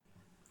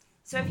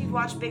So if you've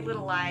watched Big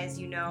Little Lies,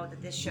 you know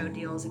that this show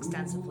deals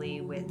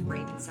extensively with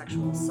rape and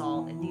sexual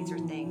assault. If these are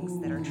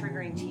things that are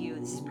triggering to you,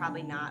 this is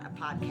probably not a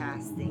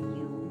podcast that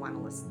you want to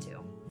listen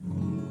to.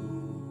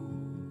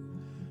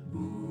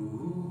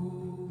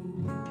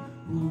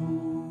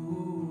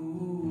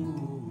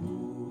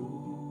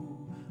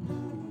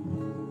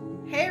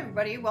 Hey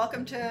everybody,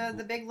 welcome to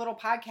the Big Little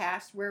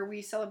Podcast where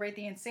we celebrate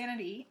the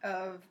insanity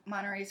of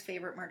Monterey's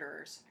favorite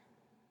murderers.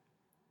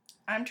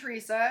 I'm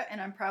Teresa, and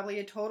I'm probably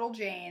a total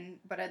Jane,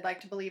 but I'd like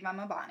to believe I'm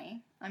a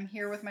Bonnie. I'm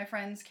here with my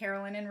friends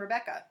Carolyn and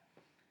Rebecca.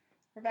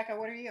 Rebecca,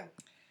 what are you?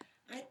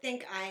 I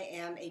think I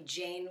am a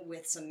Jane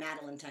with some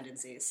Madeline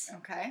tendencies.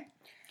 Okay.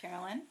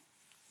 Carolyn?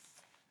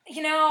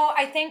 You know,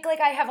 I think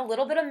I have a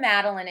little bit of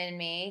Madeline in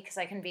me because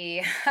I can be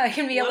a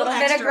little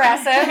bit extra.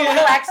 aggressive, a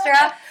little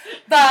extra.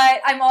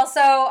 But I'm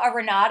also a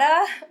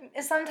Renata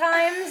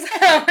sometimes,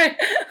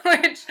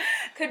 which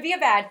could be a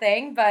bad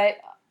thing. But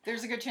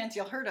There's a good chance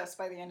you'll hurt us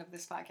by the end of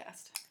this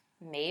podcast.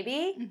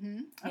 maybe,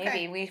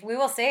 Okay. we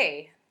will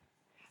see.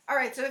 All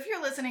right, so if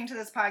you're listening to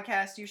this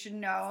podcast, you should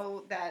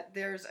know that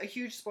there's a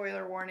huge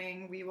spoiler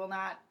warning. We will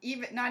not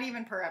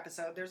even per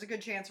episode. There's a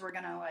good chance we're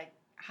gonna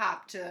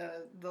hop to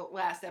the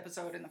last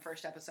episode and the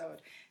first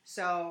episode.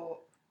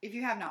 So if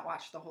you have not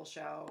watched the whole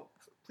show,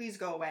 please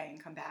go away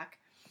and come back.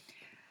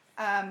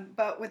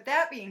 But with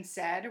that being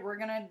said, we're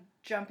gonna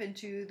jump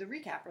into the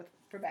recap with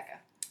Rebecca.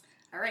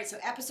 All right, so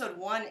episode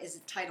 1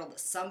 is titled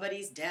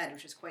Somebody's Dead,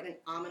 which is quite an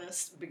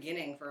ominous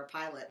beginning for a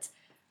pilot.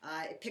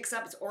 It picks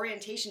up its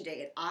orientation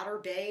day at Otter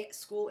Bay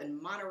School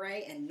in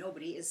Monterey, and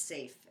nobody is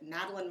safe.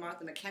 Madeline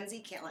Martha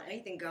McKenzie can't let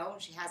anything go.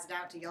 She has it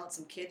out to yell at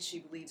some kids she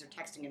believes are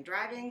texting and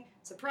driving.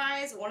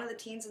 Surprise, one of the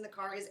teens in the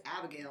car is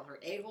Abigail, her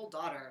a-hole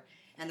daughter.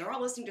 And they're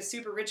all listening to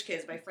Super Rich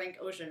Kids by Frank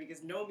Ocean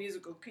because no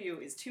musical cue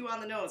is too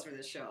on the nose for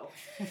this show.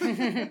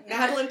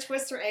 Madeline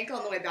twists her ankle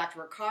on the way back to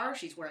her car.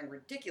 She's wearing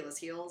ridiculous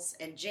heels.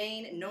 And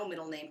Jane, no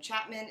middle name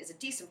Chapman, is a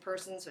decent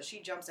person, so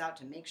she jumps out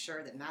to make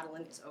sure that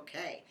Madeline is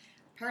okay.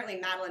 Apparently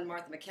Madeline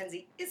Martha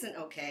McKenzie isn't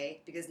okay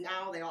because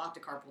now they all have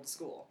to carpool to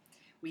school.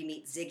 We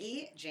meet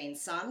Ziggy,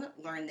 Jane's son,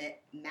 learn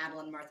that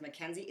Madeline Martha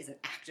McKenzie is an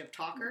active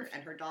talker,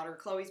 and her daughter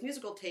Chloe's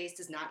musical taste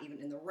is not even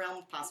in the realm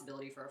of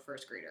possibility for a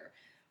first grader.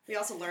 We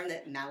also learn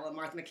that Madeline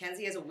Martha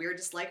McKenzie has a weird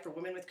dislike for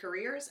women with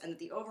careers, and that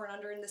the over and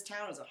under in this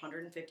town is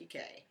 $150K.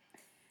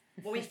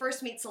 When we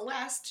first meet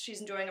Celeste, she's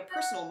enjoying a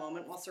personal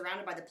moment while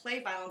surrounded by the play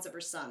violence of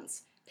her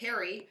sons.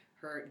 Perry,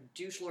 her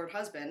douche lord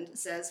husband,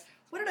 says,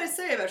 "What did I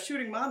say about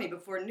shooting mommy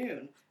before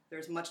noon?"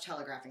 There's much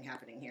telegraphing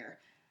happening here.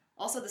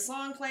 Also, the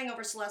song playing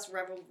over Celeste's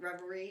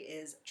revelry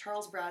is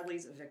Charles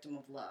Bradley's Victim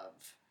of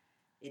Love.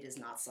 It is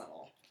not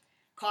subtle.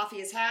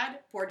 Coffee is had,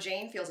 poor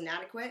Jane feels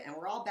inadequate, and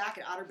we're all back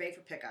at Otter Bay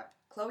for pickup.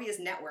 Chloe is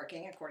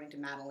networking, according to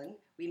Madeline.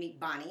 We meet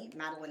Bonnie,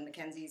 Madeline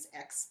McKenzie's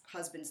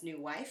ex-husband's new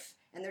wife,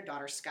 and their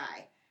daughter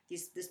Sky.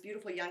 This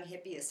beautiful young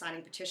hippie is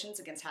signing petitions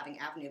against having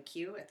Avenue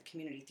Q at the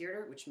community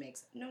theater, which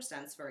makes no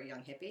sense for a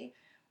young hippie.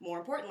 More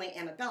importantly,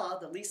 Amabella,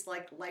 the least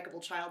likable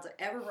child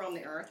to ever roam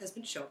the earth, has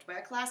been choked by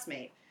a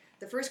classmate.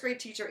 The first grade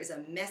teacher is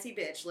a messy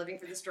bitch living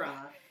for this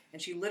drama, and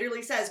she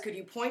literally says, "Could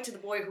you point to the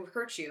boy who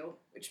hurt you?"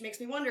 Which makes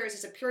me wonder, is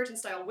this a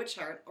Puritan-style witch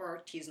hunt or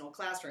artisanal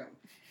classroom?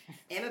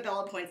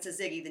 Amabella points to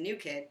Ziggy, the new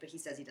kid, but he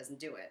says he doesn't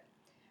do it.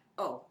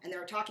 Oh, and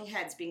there are talking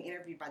heads being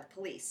interviewed by the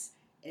police.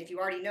 And if you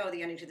already know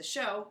the ending to the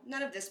show,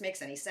 none of this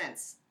makes any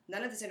sense.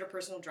 None of this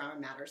interpersonal drama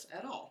matters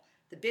at all.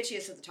 The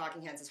bitchiest of the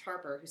talking heads is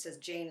Harper, who says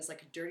Jane is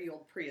like a dirty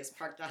old Prius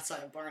parked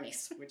outside of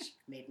Barney's, which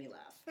made me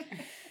laugh.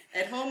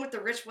 At home with the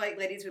rich white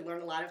ladies, we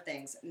learn a lot of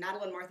things.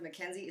 Madeline Martha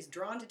McKenzie is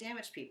drawn to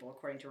damaged people,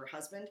 according to her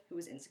husband, who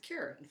is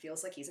insecure and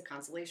feels like he's a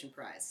consolation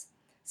prize.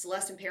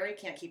 Celeste and Perry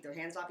can't keep their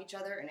hands off each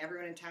other, and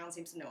everyone in town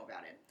seems to know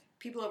about it.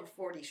 People over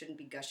 40 shouldn't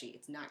be gushy.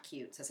 It's not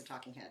cute, says a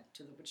talking head,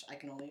 to which I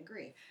can only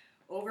agree.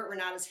 Over at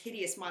Renata's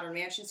hideous modern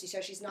mansion, she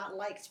says she's not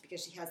liked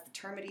because she has the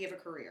termity of a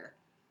career.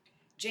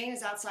 Jane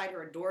is outside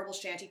her adorable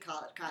shanty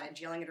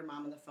cottage yelling at her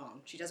mom on the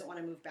phone. She doesn't want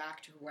to move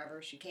back to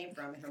wherever she came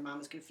from, and her mom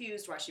is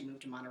confused why she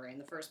moved to Monterey in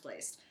the first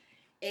place.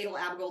 Adel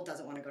Abigail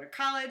doesn't want to go to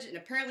college, and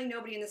apparently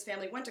nobody in this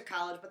family went to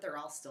college, but they're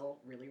all still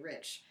really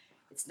rich.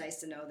 It's nice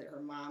to know that her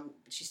mom,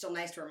 she's still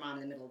nice to her mom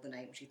in the middle of the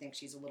night when she thinks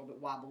she's a little bit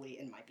wobbly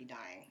and might be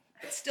dying.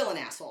 But still an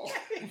asshole.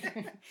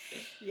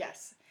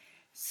 Yes.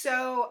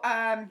 So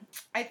I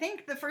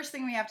think the first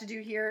thing we have to do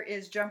here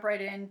is jump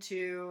right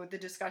into the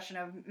discussion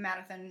of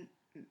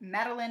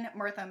Madeline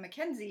Martha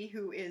McKenzie,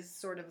 who is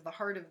sort of the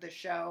heart of the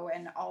show,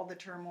 and all the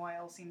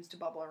turmoil seems to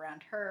bubble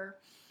around her.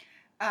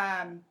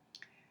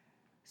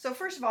 So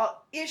first of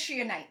all, is she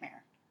a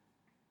nightmare?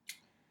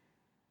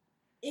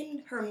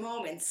 In her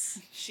moments,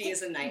 she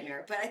is a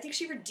nightmare, but I think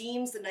she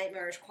redeems the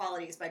nightmarish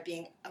qualities by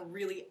being a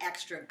really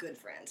extra good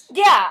friend.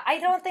 Yeah, I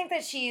don't think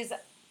that she's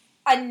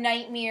a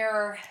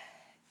nightmare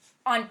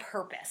on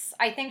purpose.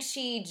 I think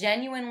she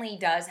genuinely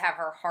does have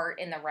her heart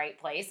in the right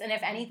place. And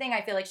if anything,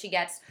 I feel like she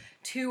gets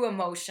too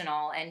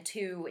emotional and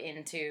too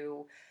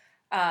into,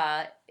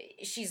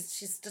 she's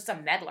just a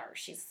meddler.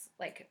 She's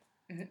like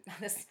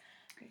this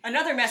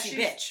Another messy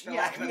She's- bitch, for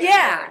yeah, lack of a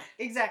yeah. better word.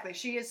 Exactly.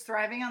 She is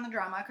thriving on the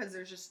drama because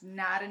there's just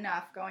not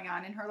enough going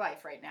on in her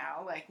life right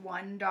now. Like,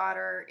 one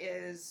daughter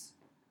is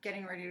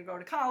getting ready to go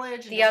to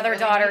college. And The doesn't other really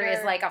daughter need her.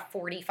 is like a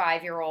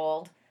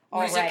 45-year-old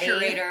Music already.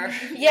 curator.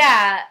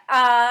 Yeah.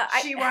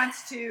 She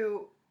wants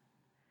to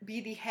be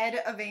the head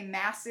of a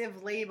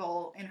massive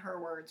label, in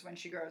her words, when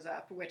she grows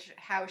up, which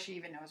how she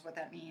even knows what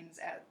that means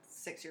at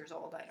 6 years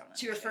old, I don't know.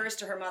 She refers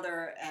to her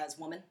mother as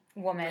woman.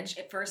 Woman. Which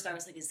at first I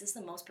was like, is this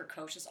the most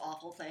precocious,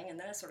 awful thing? And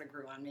then it sort of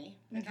grew on me.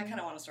 Like, I kind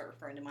of want to start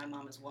referring to my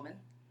mom as woman.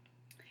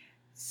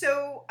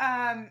 So,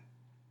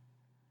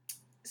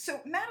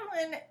 so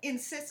Madeline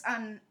insists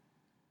on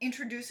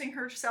introducing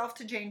herself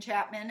to Jane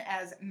Chapman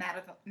as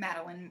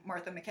Madeline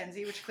Martha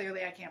Mackenzie, which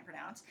clearly I can't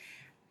pronounce.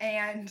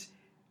 And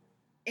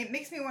it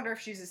makes me wonder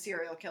if she's a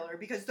serial killer,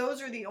 because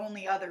those are the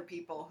only other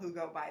people who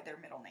go by their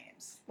middle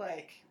names.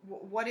 Like,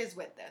 what is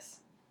with this?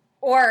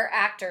 Or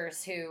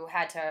actors who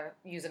had to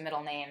use a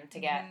middle name to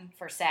get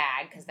for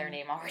SAG because their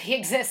name already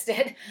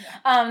existed.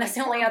 That's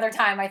the only other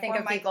time I think or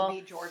of Michael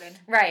people. B. Jordan.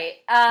 Right.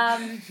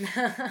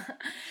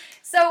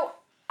 So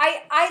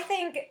I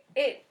think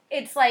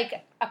it's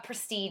like a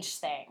prestige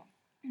thing.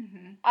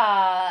 Mm-hmm.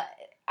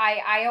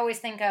 I always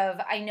think of,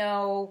 I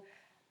know,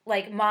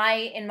 like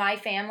in my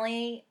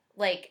family,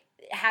 like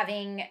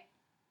having,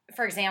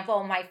 for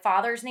example, my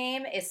father's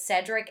name is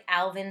Cedric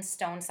Alvin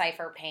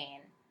Stonecipher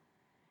Payne.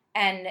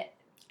 And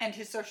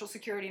his social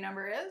security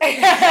number is?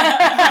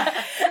 right,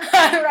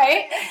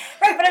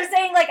 but I'm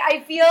saying, like, I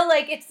feel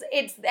like it's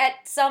at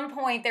some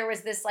point there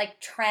was this like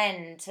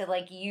trend to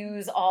like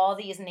use all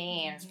these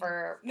names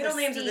for Middle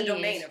names are the prestige.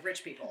 domain of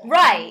rich people.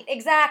 Right,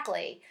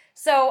 exactly.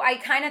 So I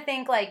kind of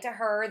think, like, to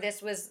her,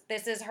 this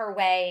is her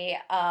way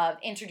of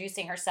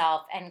introducing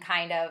herself and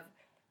kind of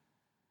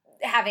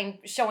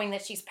showing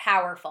that she's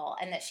powerful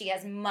and that she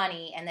has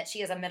money and that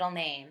she has a middle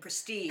name.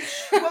 Prestige.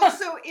 Well,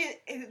 so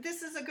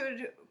this is a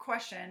good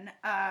question.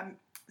 Does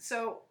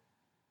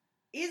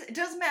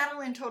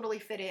Madeline totally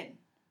fit in?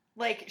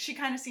 Like, she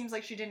kind of seems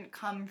like she didn't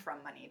come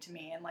from money to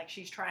me, and like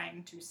she's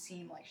trying to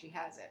seem like she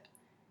has it.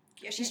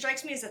 Yeah, she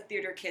strikes me as a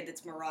theater kid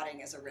that's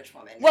marauding as a rich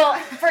woman. Well,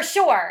 for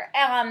sure.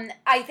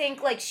 I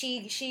think, like,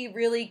 she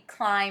really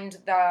climbed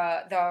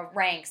the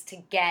ranks to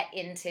get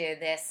into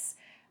this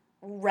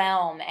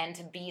realm and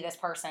to be this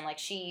person. Like,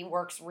 she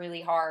works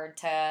really hard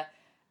to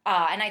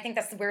and I think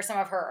that's where some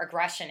of her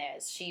aggression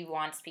is. She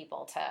wants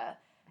people to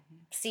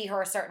see her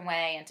a certain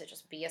way and to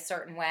just be a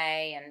certain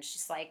way, and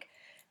she's like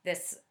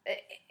this.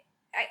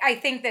 I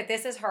think that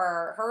this is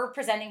her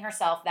presenting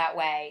herself that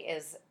way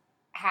is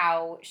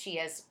how she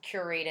has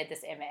curated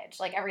this image.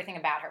 Like, everything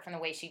about her, from the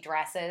way she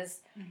dresses,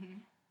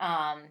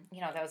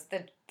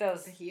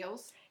 those The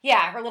heels.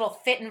 yeah, her little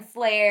fit and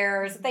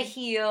flares, the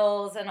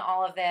heels, and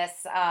all of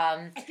this.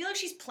 I feel like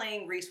she's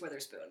playing Reese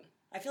Witherspoon.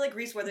 I feel like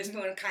Reese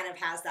Witherspoon kind of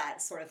has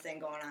that sort of thing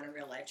going on in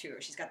real life too.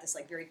 Where she's got this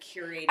like very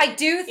curated. I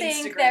do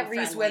think that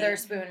Reese Instagram-friendly-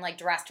 Witherspoon like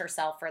dressed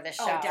herself for this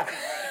show. Oh,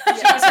 definitely.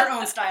 She was her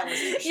own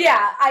stylist. For sure.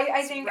 Yeah,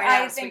 I think right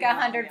out I of think Sweet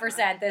Home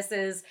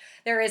 100%.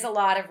 There is a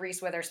lot of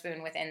Reese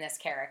Witherspoon within this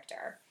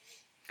character.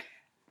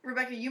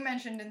 Rebecca, you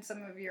mentioned in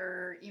some of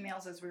your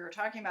emails as we were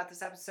talking about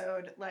this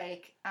episode,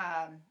 like,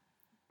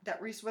 that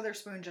Reese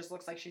Witherspoon just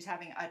looks like she's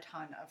having a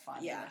ton of fun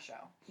in the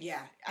show.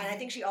 Yeah, and I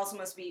think she also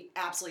must be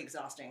absolutely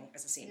exhausting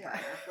as a scene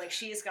partner. Like,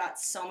 she has got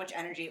so much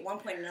energy. At one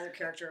point, another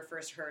character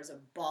refers to her as a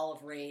ball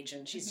of rage,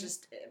 and she's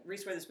just,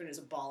 Reese Witherspoon is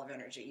a ball of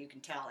energy, you can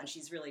tell, and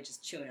she's really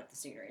just chewing up the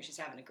scenery. She's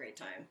having a great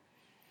time.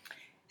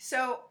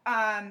 So,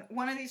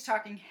 one of these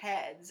talking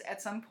heads at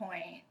some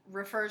point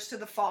refers to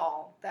the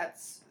fall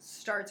that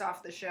starts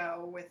off the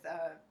show with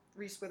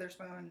Reese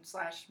Witherspoon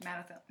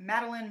 /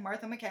 Madeline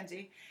Martha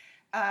Mackenzie.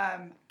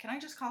 Can I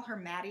just call her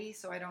Maddie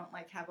so I don't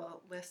like have a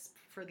lisp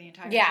for the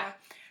entire show?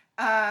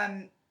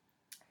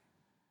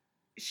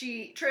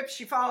 She trips,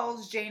 she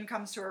falls, Jane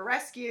comes to her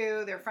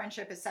rescue, their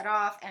friendship is set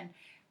off, and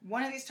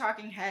one of these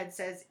talking heads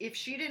says, if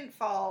she didn't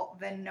fall,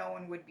 then no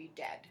one would be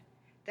dead.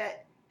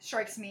 That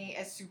strikes me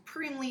as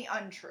supremely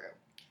untrue.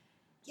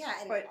 Yeah,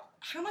 and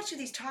how much do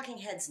these talking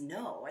heads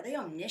know? Are they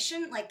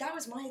omniscient? Like, that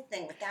was my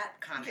thing with that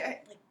comment. Yeah.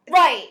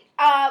 Right.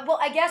 Well,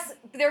 I guess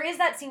there is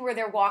that scene where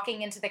they're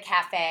walking into the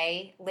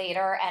cafe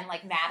later, and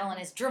like Madeline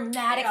is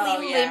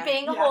dramatically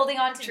limping, holding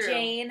on to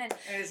Jane, and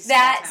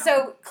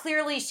so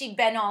clearly she'd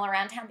been all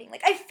around town being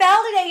like, "I fell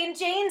today, and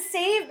Jane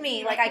saved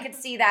me." Like, I could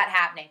see that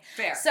happening.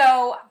 Fair.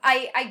 So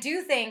I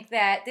do think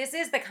that this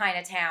is the kind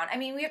of town. I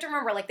mean, we have to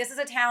remember, like, this is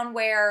a town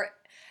where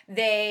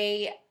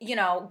they,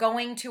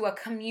 going to a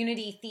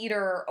community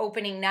theater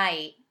opening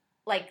night,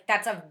 like,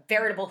 that's a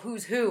veritable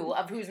who's who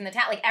of who's in the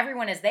town. Like,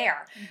 everyone is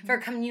there for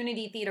a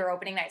community theater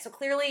opening night. So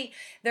clearly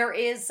there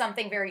is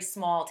something very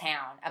small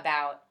town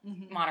about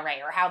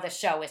Monterey, or how the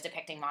show is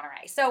depicting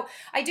Monterey. So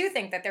I do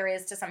think that there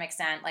is, to some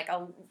extent, like,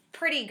 a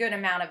pretty good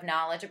amount of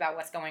knowledge about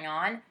what's going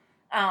on.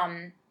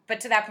 But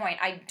to that point,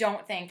 I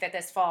don't think that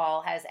this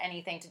fall has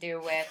anything to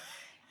do with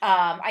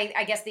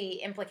I guess the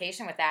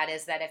implication with that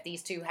is that if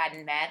these two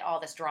hadn't met, all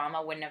this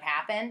drama wouldn't have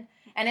happened.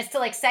 And it's to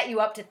like set you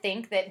up to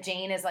think that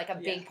Jane is like a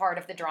big part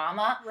of the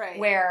drama. Right.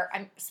 Where,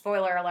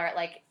 spoiler alert,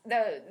 like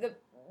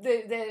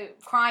the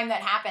crime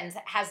that happens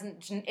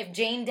hasn't. If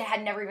Jane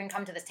had never even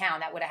come to this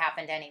town, that would have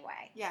happened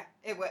anyway. Yeah,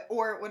 it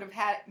would have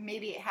had.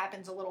 Maybe it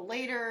happens a little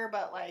later,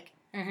 but like.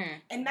 Mm-hmm.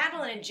 And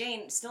Madeline and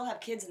Jane still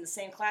have kids in the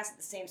same class at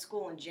the same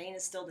school, and Jane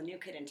is still the new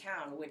kid in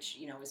town, which,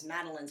 you know, is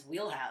Madeline's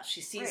wheelhouse. She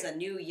sees a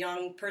new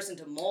young person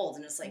to mold,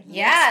 and it's like,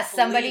 yes, please.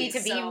 somebody to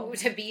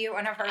So, be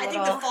one of her I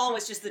little think the fall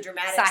was just the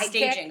dramatic sidekick,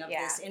 staging of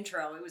this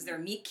intro. It was their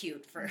meet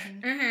cute for...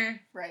 Mm-hmm.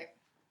 Right.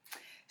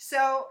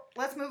 So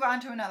let's move on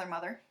to another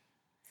mother.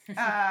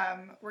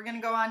 We're going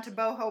to go on to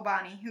Boho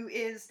Bonnie, who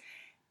is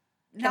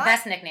the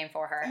best nickname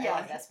for her. Yeah. I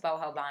love this,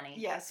 Boho Bonnie.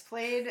 Yes,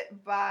 played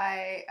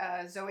by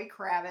Zoe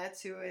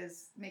Kravitz, who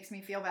makes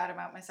me feel bad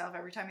about myself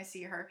every time I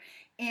see her.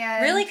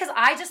 And Really? Because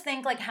I just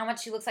think like how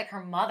much she looks like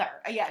her mother.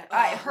 Her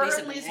Lisa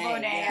and Lisa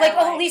Bonet, Bonet. yeah.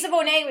 Like, Lisa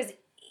Bonet was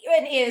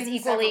and is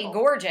equally Inseparable.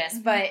 gorgeous,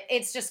 Mhm. but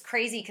it's just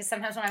crazy because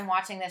sometimes when I'm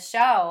watching this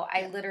show,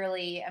 I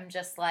literally am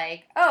just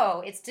like,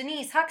 oh, it's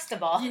Denise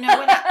Huxtable. You know,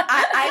 when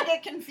I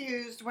get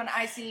confused when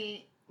I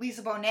see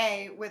Lisa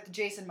Bonet with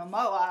Jason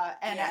Momoa,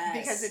 and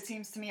because it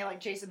seems to me like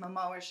Jason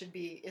Momoa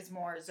is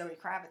more Zoe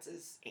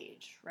Kravitz's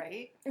age,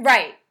 right?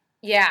 Right.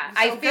 Yeah. So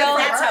I good feel for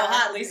That's her. how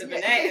hot Lisa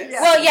Bonet is.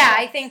 Yeah. Well, yeah,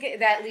 I think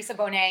that Lisa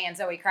Bonet and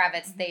Zoe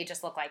Kravitz, they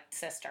just look like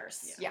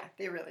sisters. Yeah,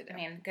 they really do. I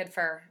mean, good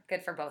for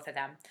both of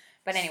them.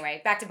 But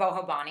anyway, back to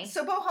Boho Bonnie.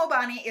 So Boho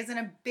Bonnie isn't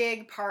a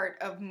big part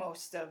of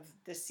most of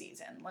this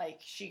season. Like,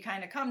 she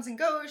kind of comes and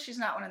goes. She's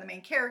not one of the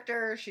main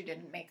characters. She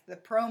didn't make the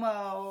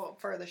promo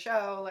for the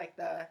show, like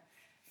the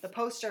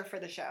poster for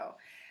the show.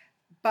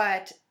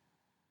 But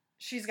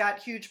she's got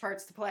huge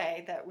parts to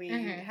play that we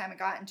haven't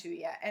gotten to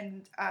yet.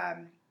 And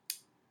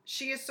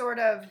she is sort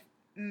of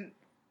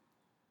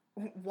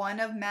one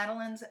of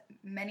Madeline's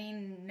many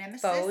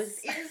nemesis. Foes.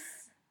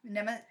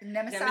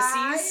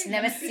 Nemesis.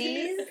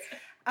 Nemesis.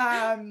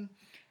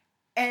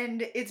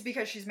 And it's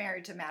because she's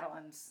married to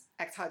Madeline's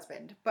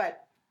ex-husband.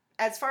 But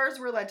as far as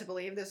we're led to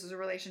believe, this is a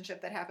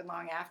relationship that happened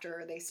long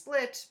after they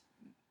split,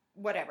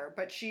 whatever.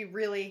 But she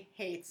really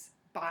hates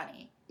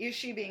Bonnie. Is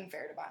she being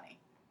fair to Bonnie?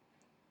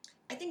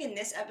 I think in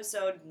this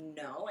episode,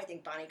 no. I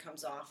think Bonnie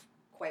comes off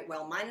quite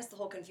well, minus the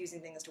whole confusing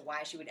thing as to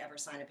why she would ever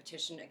sign a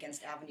petition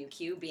against Avenue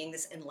Q, being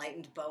this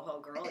enlightened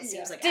boho girl. It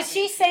seems like Did Avenue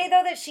she Q- say,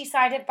 though, that she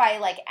signed it by,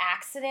 like,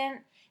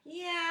 accident?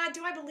 Yeah,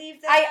 do I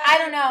believe that? I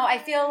don't know. I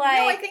feel like...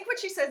 No, I think what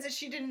she says is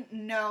she didn't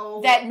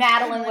know that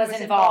Madeline was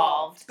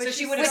involved. But So she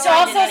she would've Which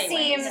signed it also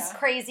anyways. seems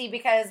crazy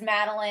because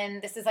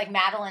this is like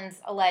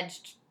Madeline's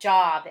alleged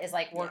job is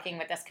like working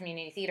with this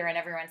community theater, and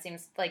everyone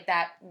seems like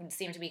that would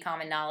seem to be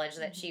common knowledge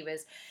that she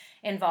was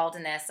involved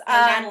in this.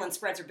 And Madeline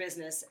spreads her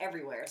business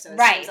everywhere, so it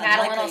Right, seems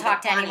Madeline will unlikely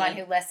talk that to anyone Bonnie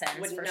who listens,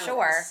 wouldn't for know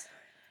sure. this.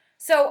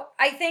 So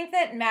I think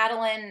that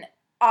Madeline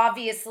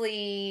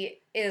obviously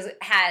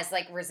has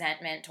like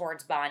resentment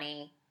towards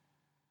Bonnie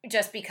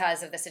just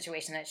because of the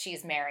situation that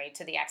she's married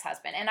to the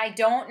ex-husband. And I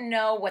don't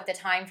know what the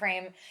time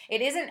frame,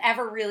 it isn't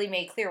ever really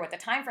made clear what the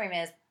time frame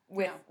is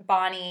with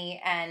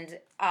Bonnie and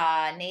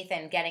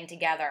Nathan getting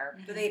together.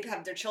 But they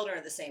have their children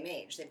are the same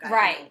age. They've got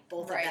Right.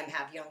 both Right. of them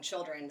have young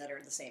children that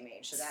are the same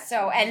age.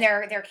 So and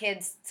their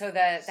kids, so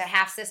the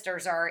half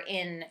sisters are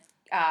in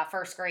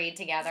first grade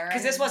together.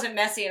 because this wasn't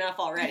messy enough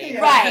already.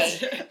 Yeah.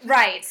 Right,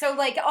 right. So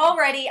like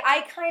already,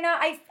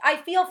 I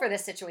feel for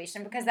this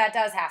situation because that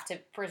does have to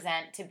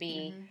present to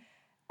be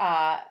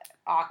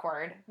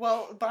awkward.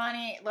 Well,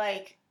 Bonnie,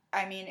 like,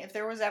 I mean, if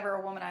there was ever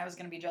a woman I was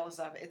going to be jealous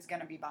of, it's going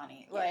to be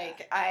Bonnie.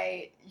 Like,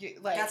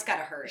 That's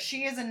gotta hurt.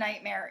 She is a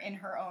nightmare in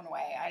her own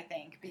way, I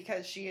think,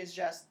 because she is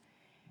just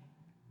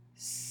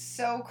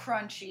so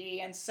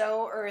crunchy and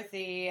so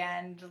earthy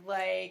and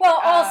like. Well,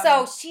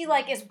 also she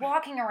like is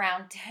walking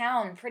around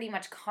town pretty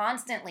much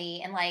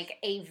constantly in like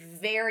a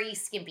very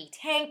skimpy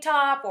tank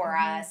top or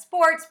a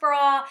sports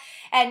bra,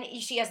 and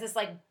she has this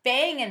like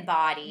banging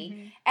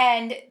body,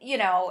 and you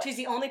know She's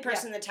the only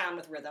person in the town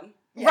with rhythm.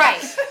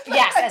 Right.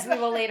 Yes, as we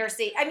will later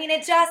see. I mean,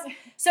 it just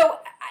so.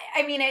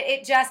 I mean,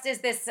 it just is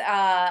this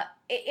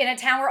in a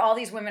town where all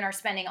these women are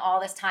spending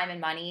all this time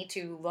and money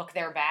to look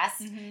their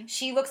best.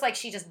 She looks like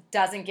she just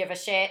doesn't give a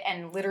shit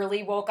and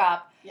literally woke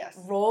up,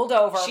 rolled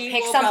over, She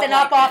picked woke something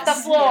up up like off this.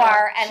 the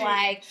floor,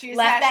 and she's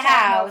left the hashtag no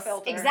house.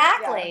 filter.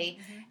 Exactly.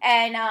 Yeah.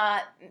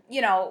 And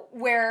you know,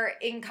 where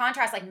in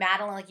contrast, like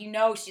Madeline,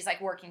 like she's like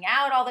working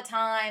out all the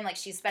time, like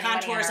she's spending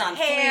Contours money on on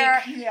her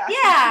hair.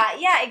 Yeah.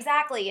 Yeah,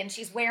 exactly. And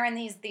she's wearing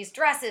these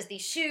dresses,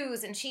 these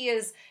shoes, and she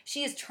is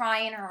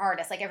trying her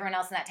hardest, like everyone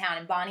else in that town.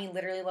 And Bonnie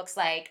literally looks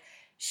like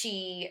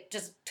she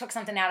just took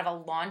something out of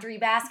a laundry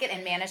basket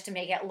and managed to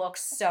make it look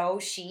so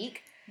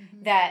chic.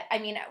 That, I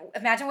mean,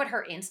 imagine what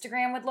her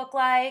Instagram would look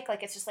like.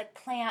 Like, it's just like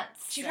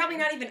plants. She's probably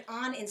not even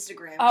on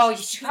Instagram. Oh, She's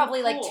she's too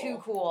probably cool. like too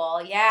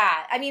cool. Yeah.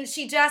 I mean,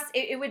 she just,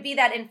 it would be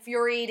that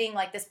infuriating,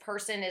 like, this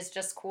person is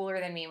just cooler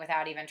than me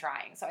without even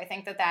trying. So I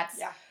think that that's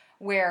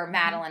where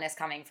Madeline is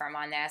coming from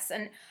on this.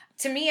 And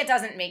to me, it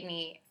doesn't make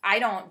me, I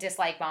don't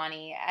dislike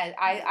Bonnie.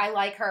 I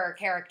like her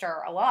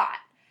character a lot.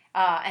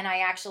 And I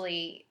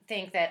actually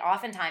think that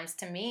oftentimes,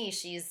 to me,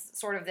 she's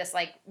sort of this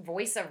like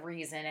voice of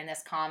reason and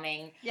this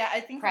calming. Yeah, I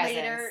think presence.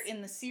 later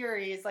in the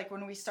series, like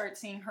when we start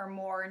seeing her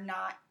more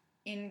not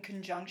in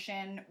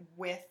conjunction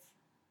with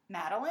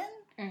Madeline,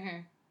 Mm-hmm.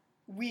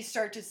 we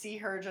start to see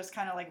her just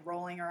kind of like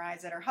rolling her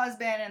eyes at her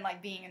husband and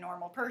like being a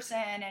normal person,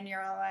 and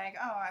you're like,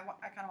 oh,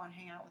 I kind of want to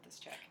hang out with this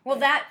chick. Well,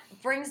 that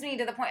brings me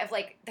to the point of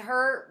like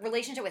her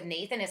relationship with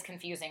Nathan is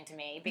confusing to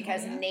me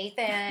because Mhm.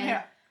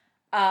 Nathan,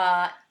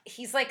 Yeah.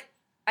 He's like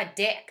a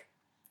dick.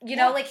 You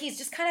Yeah. know, like he's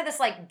just kind of this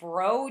like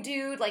bro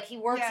dude. Like he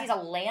works, Yeah. he's a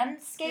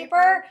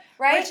landscaper,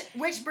 right?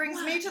 Which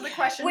brings me to the Yeah.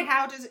 question: Which-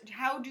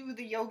 how do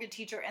the yoga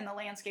teacher and the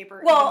landscaper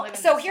even Well, live in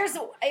so this here's,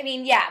 town? I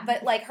mean, yeah,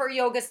 but like her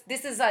yoga,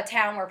 this is a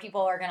town where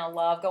people are going to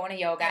love going to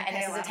yoga, And and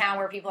pay this a is lot a of town money.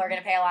 where people are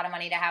going to pay a lot of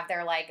money to have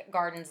their like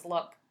gardens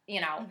look,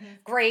 you know,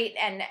 Mhm. great.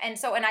 And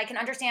so, and I can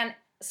understand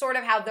sort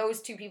of how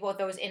those two people with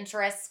those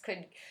interests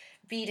could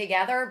be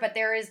together, but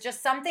there is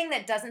just something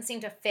that doesn't seem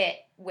to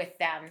fit with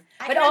them.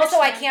 I But can also,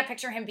 I understand- can't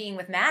picture him being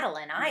with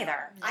Madeline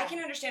either. I can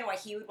understand why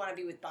he would want to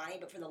be with Bonnie,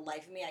 but for the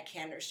life of me, I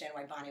can't understand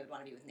why Bonnie would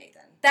want to be with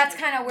Nathan. That's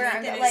Like, kinda where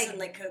I'm, Nathan like- is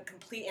like a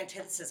complete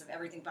antithesis of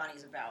everything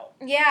Bonnie's about.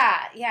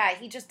 Yeah,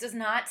 he just does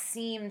not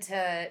seem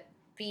to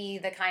be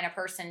the kind of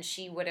person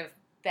she would have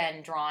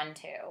been drawn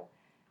to.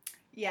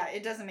 Yeah,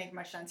 it doesn't make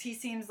much sense. He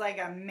seems like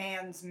a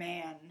man's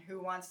man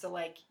who wants to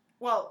like.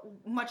 Well,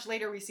 much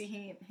later we see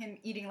him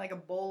eating like a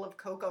bowl of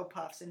Cocoa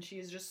Puffs, and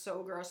she's just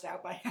so grossed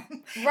out by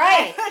him.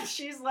 Right. And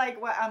she's like,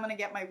 "What? I'm gonna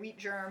get my wheat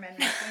germ and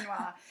my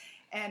quinoa,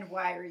 and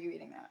why are you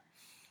eating that?"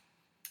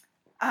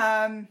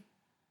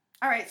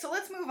 All right, so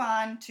let's move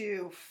on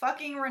to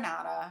fucking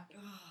Renata,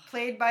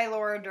 played by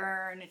Laura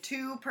Dern,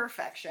 to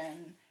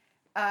perfection.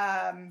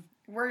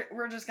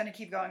 We're just gonna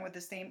keep going with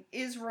this theme.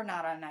 Is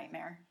Renata a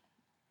nightmare?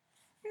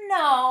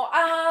 No,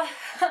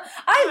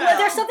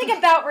 there's something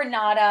about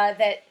Renata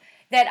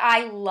that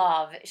I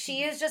love.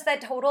 She is just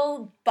that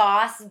total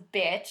boss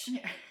bitch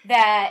Yeah.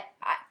 that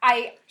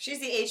I She's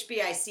the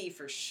HBIC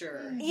for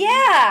sure.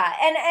 yeah,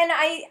 and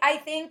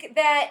I think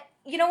that,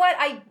 you know what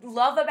I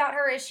love about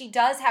her is she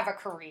does have a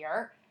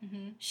career.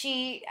 Mm-hmm.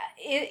 She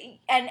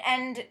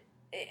and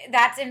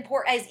that's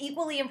important, as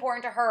equally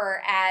important to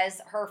her as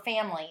her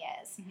family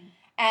is. Mhm.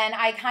 And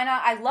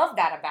I love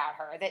that about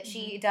her, that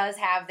she does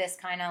have this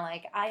kind of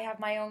like, I have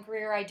my own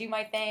career, I do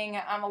my thing,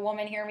 I'm a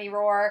woman, hear me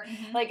roar.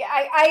 Mhm. Like,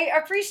 I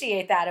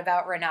appreciate that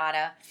about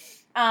Renata.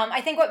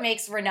 I think what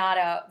makes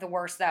Renata the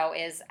worst, though,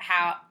 is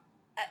how,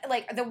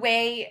 like, the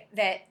way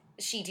that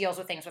she deals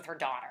with things with her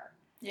daughter.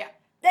 Yeah.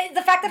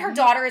 The fact that her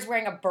daughter is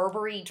wearing a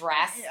Burberry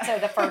dress Yeah.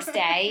 to the first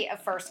day of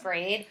first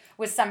grade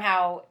was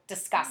somehow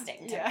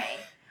disgusting to Yeah. me.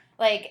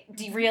 Like,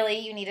 do you really,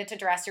 you needed to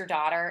dress your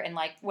daughter in,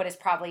 like, what is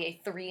probably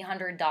a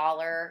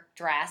 $300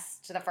 dress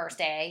to the first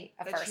day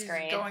of That first she's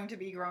grade? going to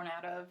be grown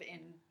out of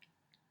in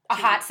A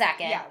hot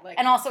second. Yeah, like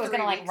and also was 3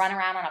 going to, like, weeks. run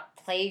around on a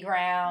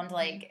playground.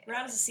 Like,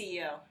 Renata's a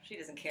CEO. She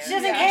doesn't care. She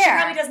doesn't Yeah. She care.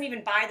 probably doesn't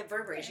even buy the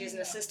Burberry. She has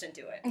an assistant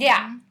do it.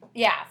 yeah,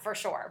 yeah, for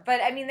sure.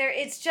 But, I mean,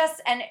 it's just,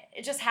 and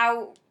just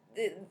how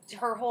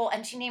her whole,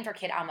 and she named her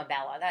kid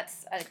Amabella.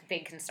 That's a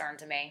big concern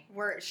to me.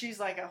 where she's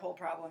like a whole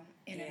problem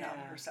in and of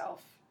Yeah.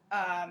 herself.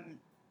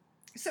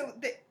 So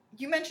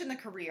you mentioned the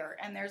career,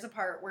 and there's a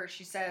part where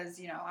she says,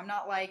 you know, I'm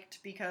not liked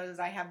because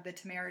I have the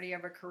temerity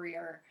of a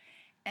career.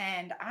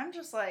 And I'm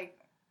just like,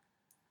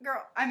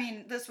 girl, I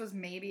mean, this was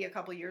maybe a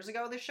couple years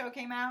ago this show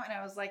came out, and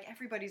I was like,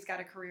 everybody's got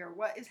a career.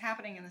 What is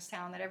happening in this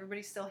town that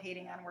everybody's still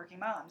hating on working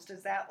moms?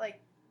 Does that, like,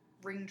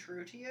 ring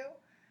true to you?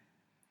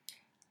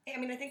 I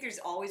mean, I think there's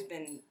always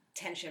been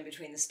tension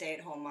between the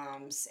stay-at-home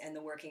moms and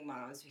the working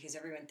moms because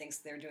everyone thinks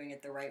they're doing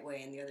it the right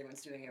way and the other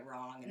one's doing it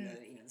wrong. And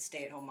the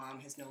stay-at-home mom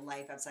has no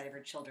life outside of her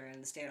children.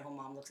 And the stay-at-home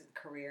mom looks at the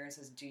career and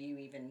says, "Do you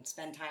even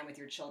spend time with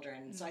your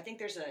children?" So I think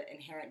there's an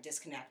inherent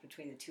disconnect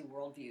between the two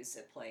worldviews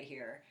at play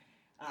here.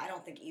 I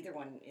don't think either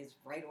one is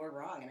right or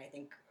wrong, and I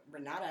think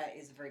Renata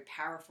is a very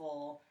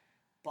powerful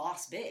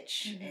boss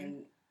bitch,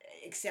 and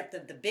except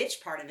the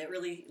bitch part of it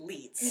really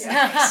leads.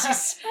 Yeah.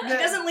 She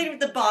doesn't lead with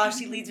the boss;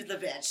 she leads with the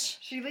bitch.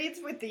 She leads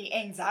with the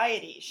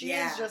anxiety. She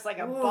Yeah. is just like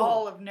a Ooh.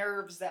 ball of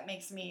nerves that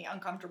makes me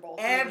uncomfortable.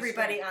 through the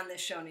Everybody story. on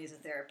this show needs a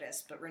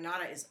therapist, but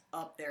Renata is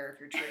up there if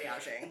you're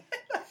triaging.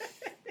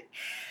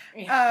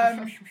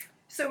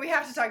 So we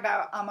have to talk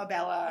about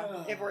Amabella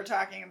Ugh. if we're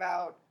talking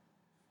about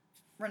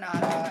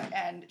Renata,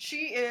 and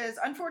she is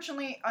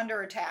unfortunately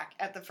under attack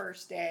at the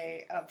first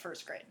day of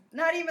first grade.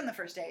 Not even the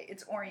first day;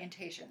 it's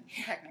orientation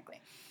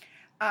technically.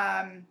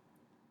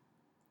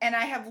 And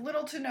I have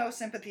little to no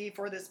sympathy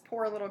for this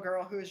poor little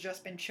girl who has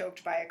just been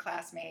choked by a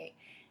classmate.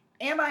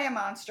 Am I a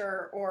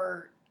monster,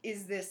 or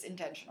is this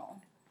intentional?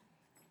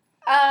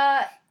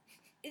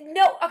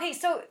 No, okay,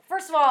 so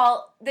first of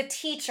all, the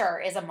teacher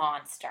is a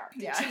monster.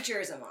 Yeah. The teacher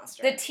is a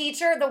monster. The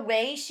teacher, the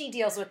way she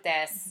deals with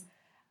this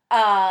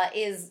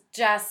is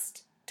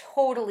just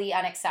totally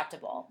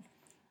unacceptable.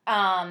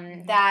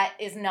 That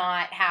is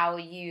not how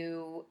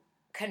you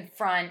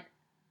confront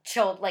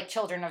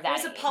children of it that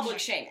was a age. public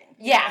shaming.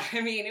 Yeah.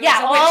 I mean, it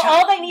Yeah, was a witch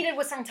all hunt. they needed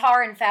was some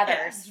tar and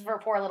feathers for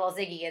poor little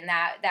Ziggy, and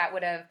that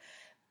would have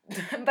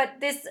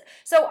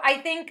So I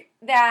think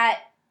that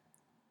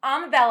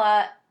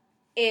Amabella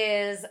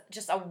is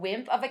just a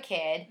wimp of a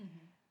kid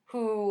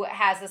who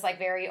has this like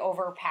very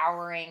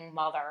overpowering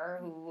mother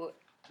who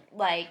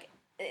like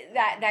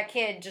that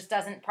kid just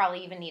doesn't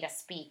probably even need to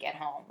speak at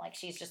home. Like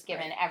she's just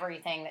given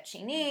everything that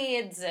she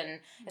needs and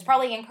is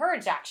probably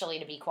encouraged actually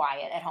to be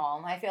quiet at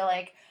home. I feel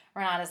like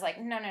Renata's like,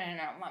 no,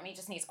 mommy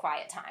just needs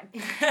quiet time.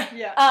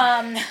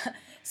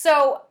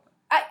 So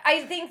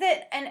I think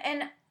that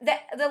and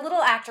the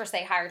little actress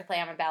they hired to play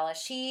Amabella,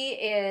 she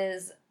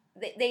is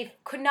they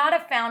could not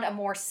have found a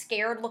more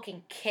scared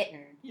looking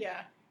kitten.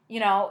 Yeah. You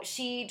know,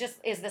 she just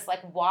is this,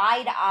 like,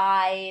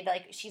 wide-eyed,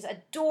 like, she's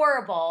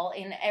adorable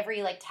in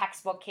every, like,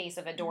 textbook case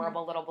of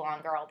adorable little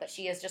blonde girl, but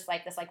she is just,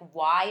 like, this, like,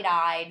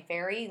 wide-eyed,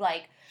 very,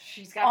 like...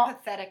 She's got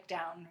pathetic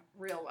down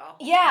real well.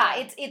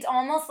 Yeah, it's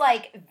almost,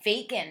 like,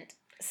 vacant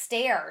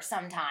stare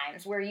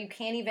sometimes, where you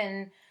can't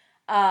even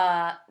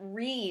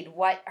read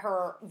what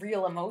her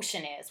real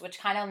emotion is, which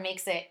kind of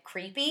makes it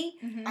creepy.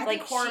 I Like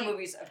think horror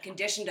movies have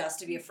conditioned us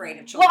to be afraid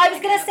of children. Well, I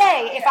was going to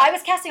say, if I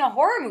was casting a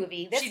horror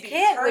movie, this She'd be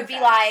kid would be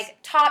perfect. like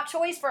top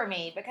choice for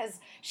me because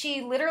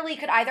she literally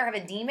could either have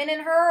a demon in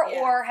her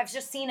Yeah. or have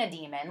just seen a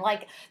demon.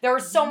 Like there are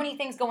so many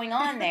things going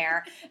on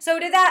there. So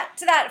to that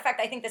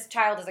effect, I think this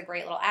child is a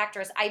great little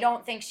actress. I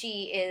don't think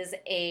she is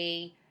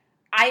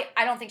I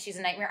don't think she's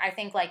a nightmare. I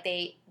think like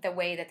the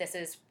way that this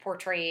is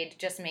portrayed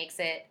just makes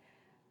it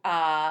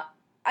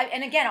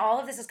and again, all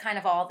of this is kind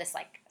of all this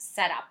like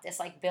setup, this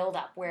like build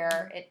up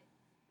where it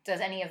does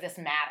any of this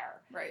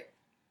matter. Right.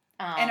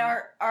 And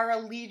our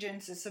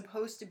allegiance is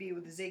supposed to be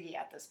with Ziggy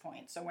at this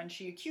point. So when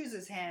she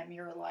accuses him,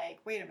 you're like,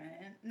 wait a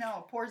minute.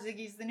 No, poor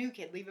Ziggy's the new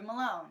kid. Leave him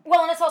alone.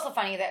 Well, and it's also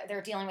funny that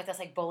they're dealing with this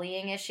like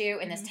bullying issue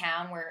in this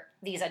town where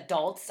these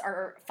adults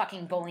are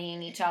fucking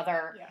bullying each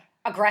other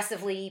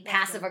aggressively,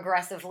 passive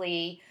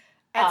aggressively.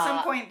 At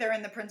some point, they're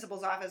in the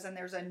principal's office and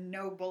there's a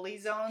no bully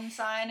zone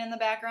sign in the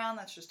background.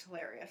 That's just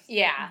hilarious.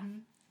 Yeah.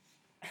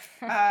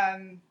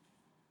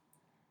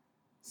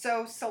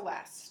 So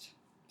Celeste,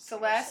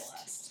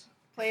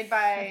 played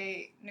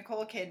by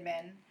Nicole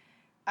Kidman.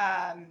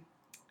 I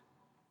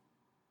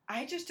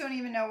just don't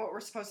even know what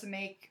we're supposed to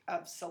make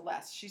of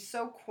Celeste. She's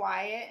so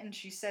quiet and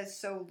she says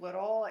so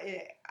little.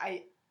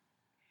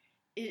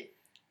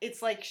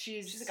 It's like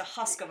she's like a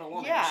husk of a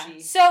woman. Yeah.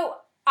 So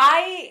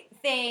I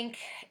think,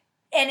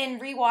 and in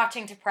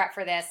rewatching to prep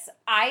for this,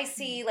 I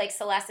see like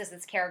Celeste as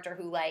this character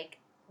who like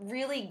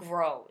really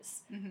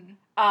grows in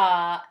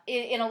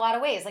a lot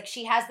of ways. Like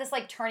she has this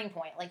like turning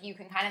point. Like you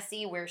can kind of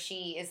see where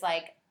she is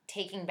like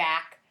taking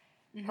back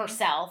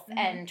herself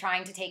and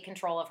trying to take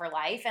control of her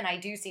life, and I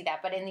do see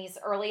that. But in these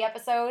early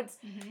episodes,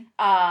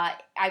 I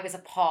was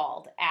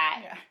appalled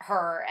at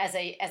her as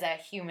a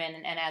human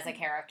and as a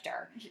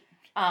character.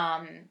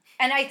 And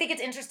I think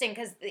it's interesting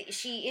because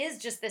she is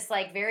just this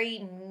like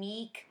very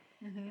meek,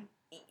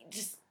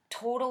 just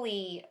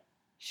totally.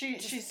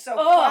 She's so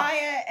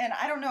quiet, and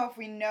I don't know if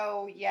we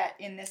know yet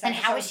in this episode. And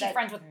how is she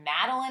friends with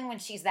Madeline when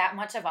she's that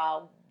much of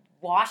a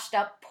washed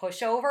up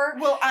pushover?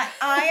 Well,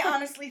 I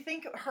honestly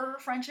think her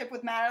friendship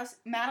with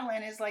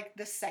Madeline is like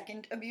the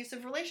second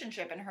abusive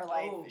relationship in her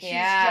life. Oh, she's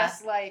yeah.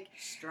 just like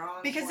strong.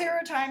 because there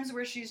are times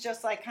where she's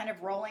just like kind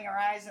of rolling her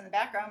eyes in the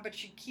background, but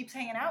she keeps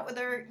hanging out with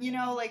her. You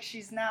know, like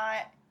she's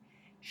not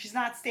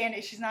standing.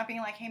 She's not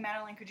being like, "Hey,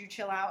 Madeline, could you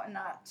chill out and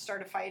not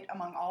start a fight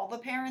among all the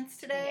parents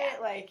today?"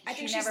 Yeah. Like I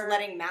think she's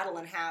letting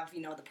Madeline have,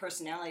 the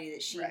personality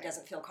that she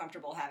doesn't feel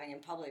comfortable having in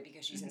public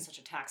because she's in such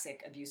a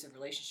toxic, abusive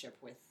relationship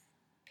with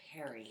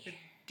Perry.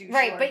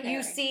 Right, but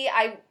you see,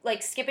 I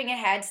like skipping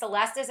ahead.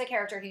 Celeste is a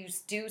character who you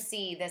do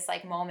see this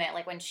like moment,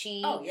 like when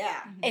she,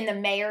 in the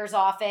mayor's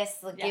office,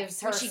 gives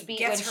her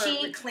speech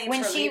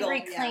when she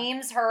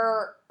reclaims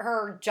her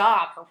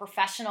job, her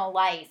professional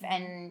life,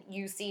 and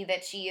you see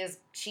that she is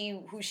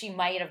who she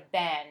might have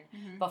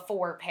been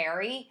before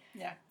Perry.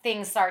 Yeah,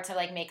 things start to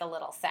like make a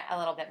little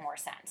bit more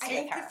sense. I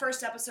think the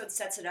first episode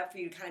sets it up for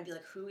you to kind of be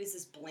like, who is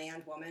this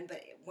bland woman?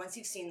 But once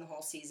you've seen the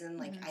whole season,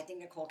 like I think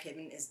Nicole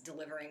Kidman is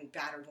delivering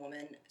battered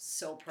woman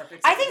so perfectly.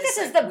 I think this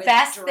is the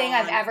best thing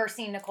I've ever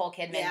seen Nicole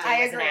Kidman do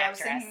I as agree. an I actress.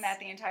 was thinking that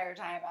the entire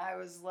time. I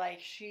was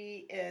like,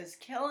 she is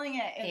killing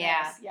it in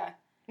Yeah. this. Yeah.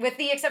 With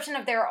the exception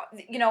of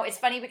it's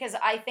funny because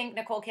I think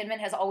Nicole Kidman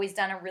has always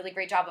done a really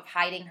great job of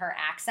hiding her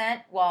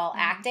accent while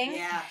acting.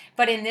 Yeah.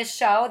 But in this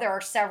show, there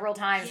are several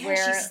times where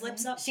she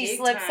slips up. She big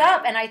slips time.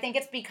 up, and I think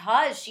it's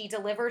because she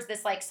delivers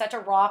this like such a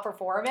raw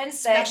performance.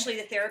 Especially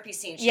the therapy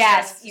scene. You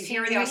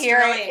hear the you Australian hear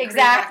it, creep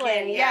exactly.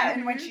 back in. Yeah,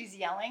 and when she's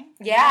yelling.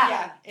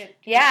 Yeah.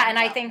 Yeah, And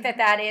I think that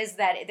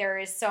there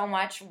is so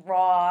much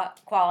raw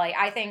quality.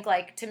 I think,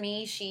 like, to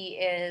me,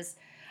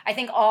 I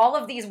think all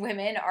of these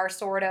women are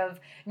sort of,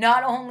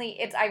 not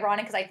only, it's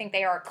ironic because I think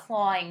they are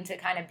clawing to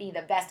kind of be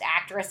the best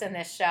actress in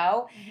this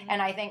show,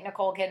 and I think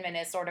Nicole Kidman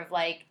is sort of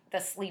like the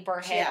sleeper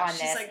hit Yeah, on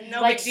she's this. like,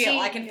 no Like, big deal. she-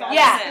 I can follow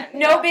Yeah, this in.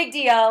 no big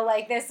deal.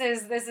 Like this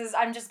is.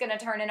 I'm just gonna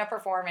turn in a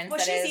performance. Well,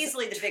 that she's is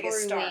easily the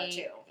biggest star, truly-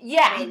 too.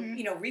 Yeah, I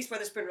mean, Reese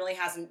Witherspoon really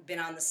hasn't been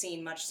on the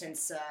scene much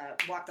since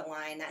Walk the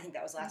Line. I think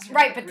that was last year.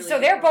 right. But Really so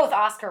they're good. both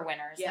Oscar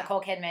winners, Yeah.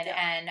 Nicole Kidman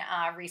and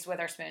Reese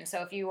Witherspoon.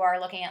 So if you are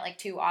looking at like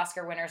two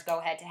Oscar winners go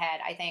head to head,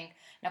 I think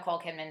Nicole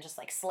Kidman just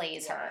like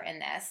slays her in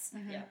this.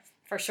 Yeah.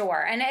 For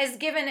sure, and is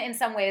given in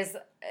some ways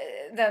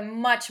the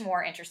much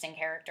more interesting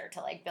character to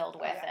like build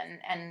with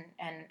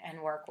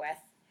and work with.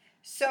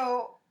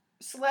 So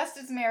Celeste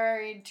is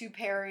married to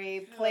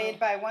Perry, played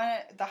by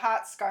the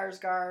hot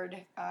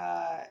Skarsgård,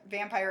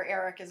 Vampire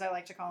Eric, as I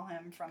like to call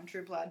him from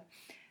True Blood,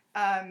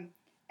 and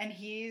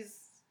he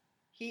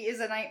is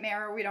a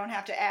nightmare. We don't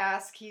have to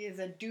ask. He is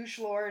a douche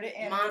lord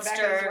in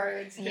Monster. Rebecca's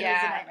words. He is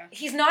a nightmare.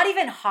 He's not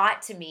even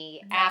hot to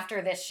me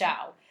after this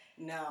show.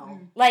 No.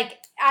 Like,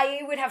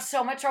 I would have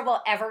so much trouble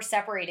ever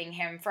separating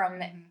him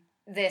from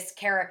this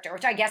character,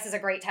 which I guess is a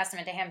great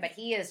testament to him, but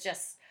he is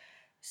just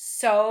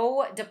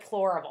so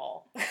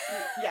deplorable.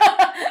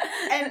 Yeah.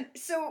 And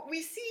so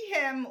we see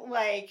him,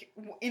 like,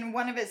 in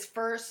one of his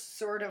first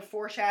sort of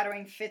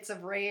foreshadowing fits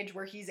of rage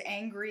where he's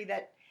angry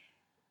that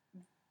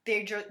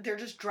they're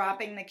just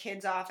dropping the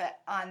kids off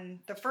on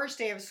the first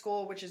day of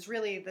school, which is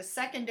really the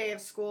second day of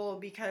school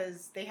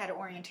because they had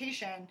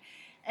orientation.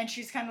 And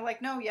she's kind of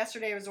like, no,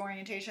 yesterday was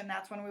orientation.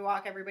 That's when we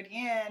walk everybody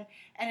in.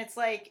 And it's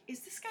like, is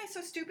this guy so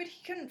stupid?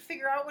 He couldn't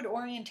figure out what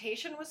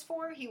orientation was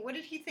for? What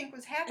did he think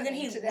was happening And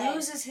then he today?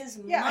 loses his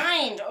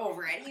mind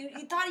over it.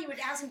 You thought he would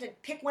ask him to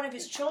pick one of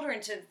his children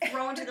to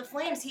throw into the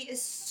flames. He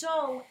is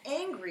so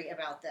angry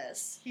about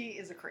this. He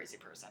is a crazy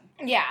person.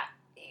 Yeah.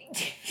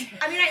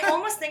 I mean, I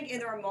almost think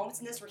there are moments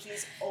in this where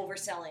he's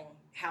overselling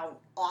how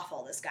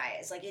awful this guy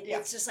is. Like,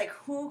 it's just like,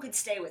 who could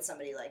stay with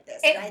somebody like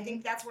this? And I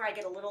think that's where I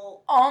get a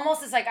little...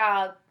 Almost is like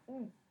a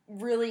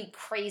really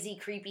crazy,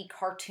 creepy,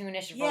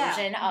 cartoonish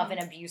version of an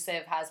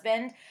abusive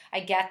husband.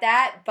 I get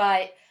that,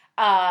 but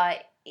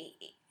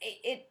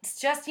it's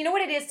just, you know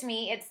what it is to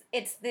me?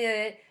 It's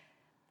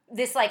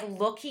this like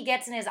look he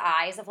gets in his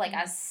eyes of like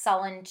a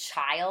sullen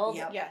child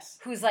Yes.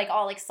 who's like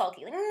all like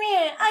sulky, like,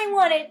 man, I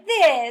wanted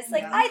this.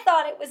 Like I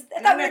thought it was. I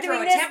And thought I'm we were gonna throw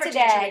doing a this temper today.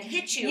 tantrum and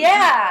hit you.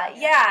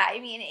 Yeah. I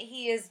mean,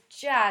 he is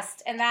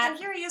just and that. And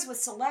here he is with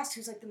Celeste,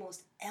 who's like the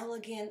most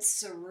elegant,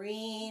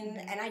 serene,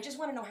 and I just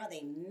want to know how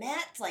they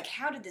met. Like,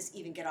 how did this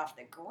even get off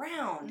the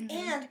ground?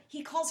 And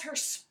he calls her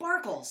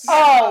Sparkles.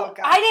 Oh,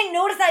 God. I didn't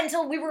notice that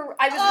until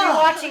I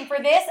was rewatching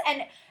for this,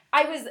 and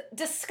I was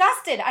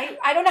disgusted.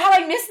 I don't know how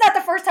I missed that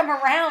the first time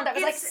around. I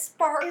was like,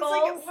 Sparkles. It's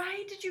like,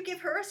 why did you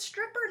give her a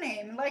stripper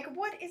name? Like,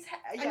 what is...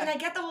 I mean, I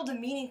get the whole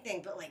demeaning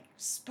thing, but like,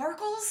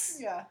 Sparkles?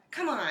 Yeah.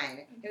 Come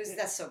on.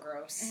 That's so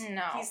gross.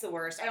 No. He's the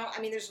worst.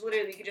 There's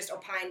literally, you could just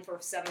opine for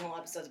 7 whole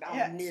episodes about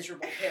how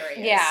miserable Perry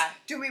is. Yeah.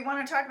 Do we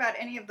want to talk about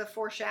any of the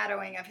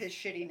foreshadowing of his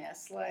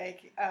shittiness?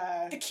 Like,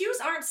 The cues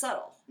aren't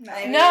subtle.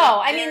 They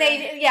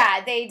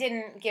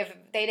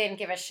didn't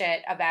give a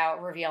shit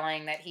about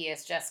revealing that he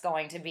is just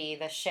going to be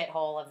the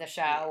shithole of the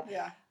show.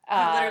 Yeah.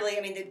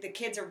 Literally, the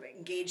kids are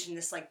engaged in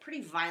this like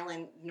pretty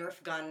violent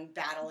Nerf gun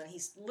battle, and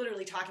he's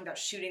literally talking about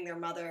shooting their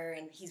mother,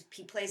 and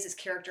he plays this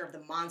character of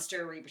the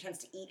monster where he pretends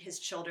to eat his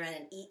children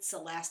and eat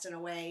Celeste in a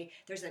way.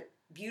 There's a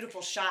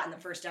beautiful shot in the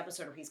first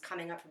episode where he's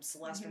coming up from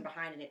Celeste from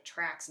behind, and it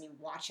tracks, and you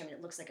watch him, and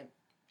it looks like a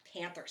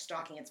panther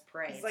stalking its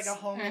prey. It's like a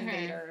home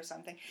invader or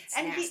something. It's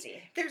and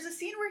nasty. There's a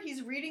scene where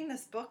he's reading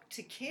this book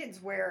to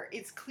kids where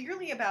it's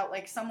clearly about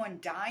like someone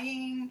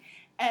dying,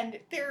 and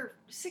they're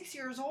 6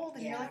 years old,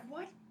 and you're like,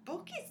 what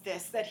book is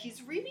this that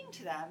he's reading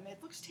to them?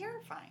 It looks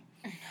terrifying.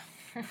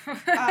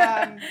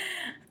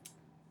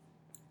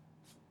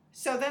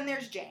 So then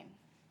there's Jane.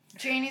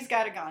 Janie's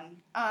got a gun.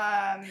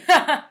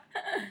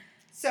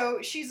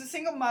 So she's a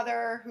single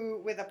mother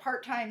with a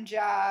part-time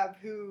job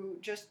who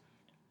just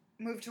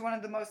moved to one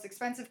of the most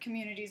expensive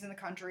communities in the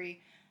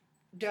country.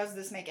 Does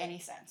this make any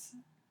sense?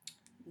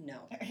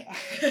 No.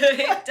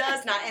 It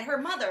does not. And her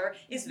mother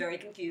is very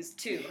confused,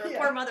 too. Her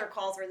poor mother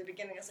calls her at the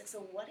beginning. I was like,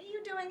 so what are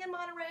you doing in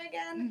Monterey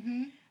again?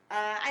 Mm-hmm.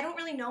 I don't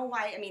really know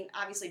why.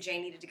 Obviously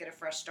Jane needed to get a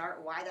fresh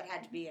start. Why that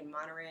had to be in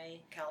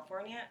Monterey,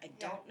 California, I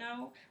don't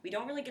know. We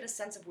don't really get a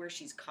sense of where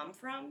she's come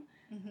from.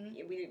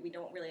 Mm-hmm. We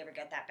don't really ever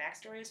get that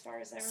backstory as far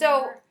as I remember.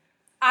 So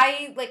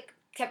I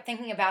kept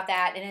thinking about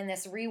that, and in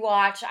this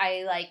rewatch,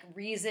 I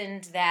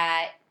reasoned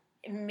that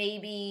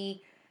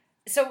maybe.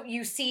 So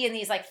you see in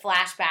these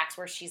flashbacks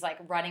where she's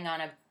running on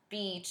a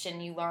beach,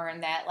 and you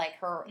learn that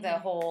her the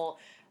whole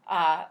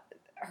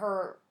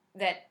her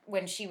that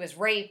when she was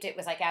raped, it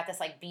was at this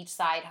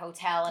beachside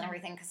hotel and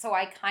everything. So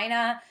I kind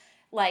of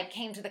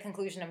came to the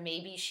conclusion of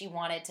maybe she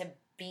wanted to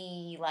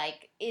be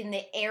like in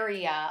the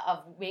area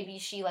of maybe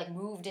she like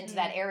moved into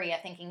that area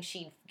thinking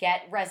she'd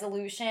get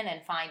resolution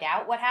and find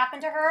out what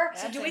happened to her.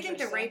 So do we think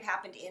the rape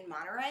happened in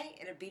Monterey,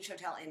 in a beach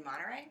hotel in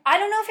Monterey? I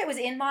don't know if it was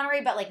in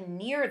Monterey, but like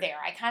near there.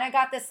 I kind of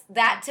got this.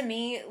 That to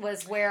me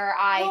was where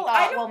I thought,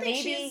 I don't think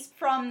maybe she's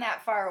from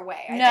that far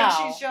away. I No.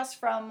 think she's just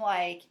from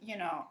like,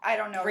 I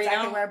don't know Reno?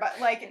 exactly where, but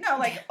like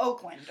like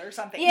Oakland or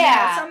something.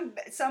 Yeah.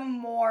 Some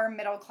more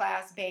middle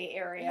class Bay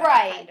Area.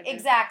 right, kind of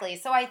exactly.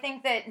 So I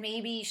think that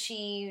maybe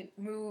she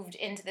moved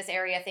into this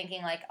area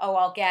thinking like,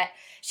 oh,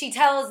 she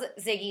tells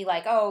Ziggy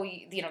like, oh,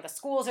 the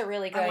schools are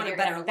really good. I want You're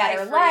a gonna better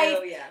have life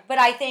for you. Yeah. But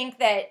I think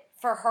that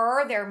for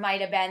her, there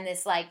might have been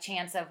this like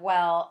chance of,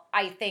 well,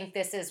 I think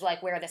this is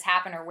like where this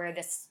happened or where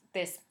this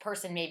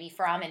person may be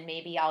from, and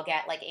maybe I'll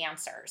get like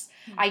answers.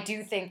 I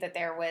do think that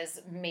there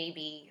was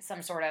maybe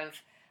some sort of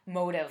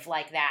motive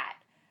like that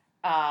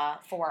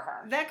for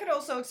her. That could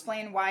also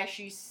explain why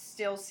she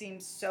still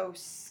seems so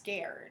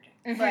scared.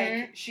 Mhm.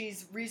 Like,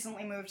 she's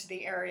recently moved to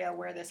the area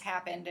where this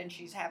happened, and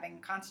she's having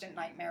constant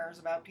nightmares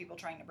about people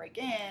trying to break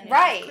in. And she's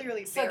Right.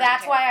 clearly So very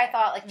that's why I terrified.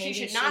 thought like She maybe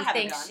should not have a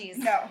thinks gun. she's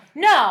No.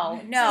 no.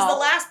 This is the No.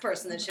 last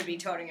person that should be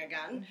toting a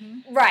gun.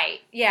 Mm-hmm.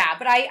 Right. Yeah.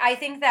 But I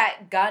think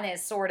that gun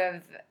is sort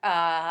of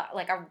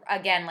like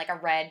a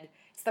red.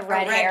 It's the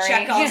red herring.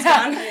 Chekhov's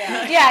gun.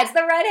 Yeah, it's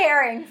the red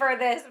herring for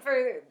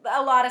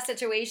a lot of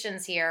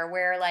situations here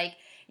where like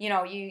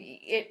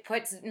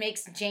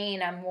makes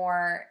Jane a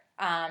more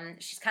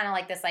she's kind of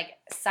like this like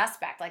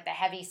suspect, like the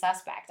heavy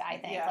suspect. I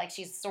think like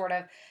she's sort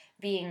of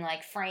being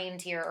like framed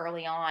here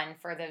early on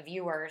for the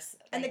viewers.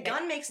 And the Like,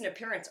 gun makes an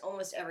appearance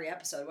almost every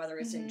episode, whether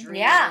it's in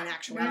dream Yeah. or in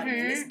actuality. Mhm.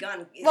 And this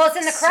gun is Well, it's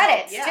in the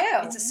credits, too.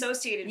 It's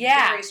associated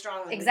Yeah, very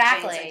strongly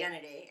exactly. with Jane's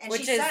identity. And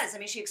Which she is-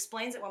 says, she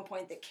explains at one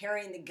point that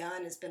carrying the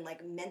gun has been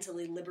like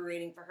mentally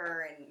liberating for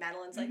her, and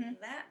Madeline's like,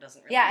 that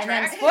doesn't really yeah, and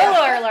then track.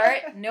 spoiler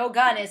alert, no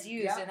gun is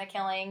used Yeah. in the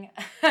killing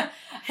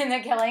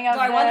of So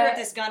I wonder the- if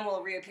this gun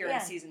will reappear Yeah.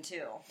 in season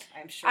 2.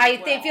 I'm sure I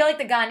it will. feel like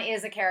the gun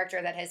is a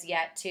character that has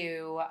yet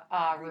to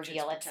Reach its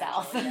reveal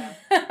itself.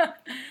 potential,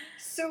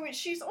 So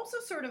she's also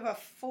sort of a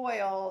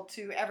foil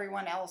to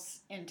everyone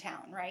else in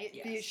town, right?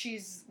 Yes.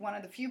 She's one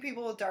of the few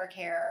people with dark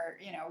hair,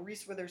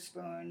 Reese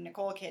Witherspoon,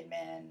 Nicole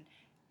Kidman,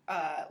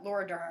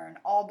 Laura Dern,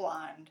 all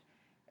blonde.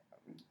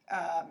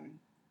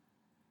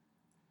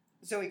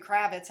 Zoe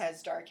Kravitz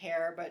has dark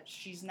hair, but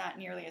she's not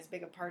nearly as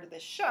big a part of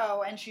this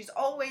show, and she's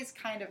always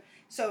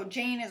so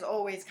Jane is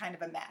always kind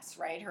of a mess,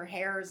 right? Her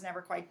hair is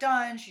never quite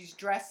done. She's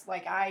dressed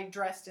like I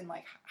dressed in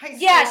like high school.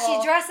 Yeah,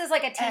 she dresses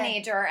like a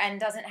teenager and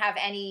doesn't have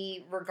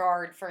any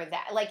regard for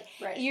that. Like,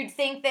 Right. you'd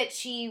think that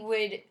she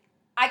would...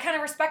 I kind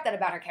of respect that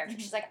about her character.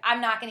 She's like,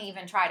 I'm not going to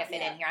even try to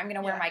fit in here. I'm going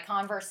to wear my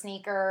Converse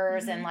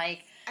sneakers and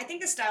like... I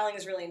think the styling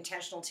is really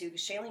intentional too,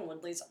 because Shailene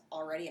Woodley's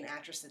already an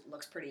actress that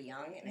looks pretty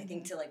young, and I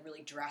think to like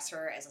really dress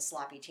her as a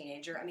sloppy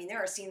teenager. I mean, there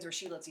are scenes where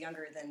she looks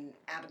younger than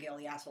Abigail,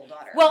 the asshole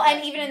daughter. Well,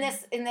 and even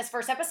in this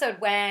first episode,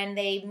 when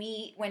they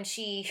meet, when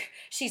she's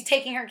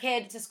taking her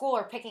kid to school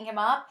or picking him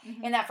up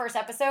in that first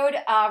episode,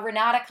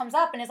 Renata comes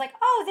up and is like,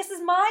 "Oh, this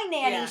is my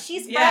nanny. Yeah.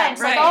 She's Yeah, French.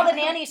 right. Like all the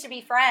nannies should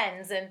be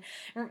friends." And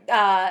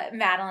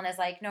Madeline is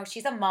like, "No,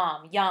 she's a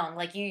mom, young,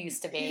 like you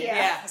used to be."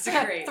 yeah, it's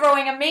great.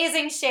 Throwing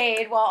amazing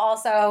shade while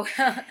also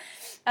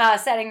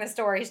setting the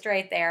story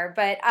straight there.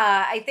 But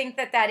I think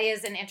that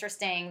is an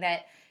interesting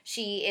that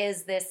she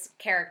is this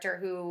character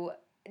who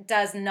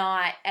does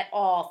not at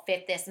all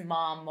fit this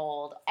mom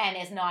mold and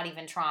is not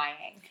even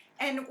trying.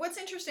 And what's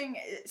interesting,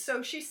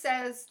 so she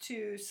says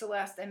to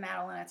Celeste and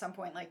Madeline at some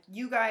point, like,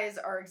 you guys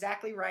are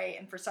exactly right,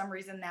 and for some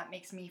reason that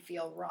makes me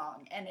feel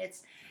wrong. And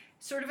it's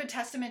sort of a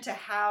testament to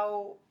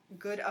how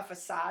good a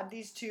facade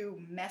these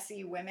two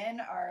messy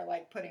women are,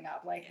 like, putting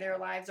up. Like, their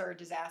lives are a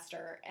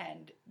disaster,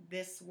 and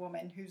this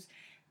woman who's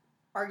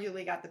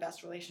arguably got the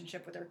best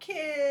relationship with her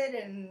kid,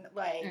 and,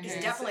 like...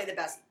 She's definitely the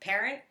best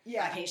parent.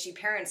 Yeah. I mean, she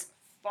parents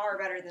far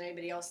better than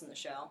anybody else in the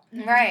show.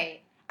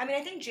 Right. I mean,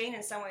 I think Jane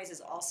in some ways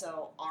is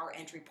also our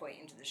entry point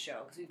into the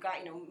show, because we've got,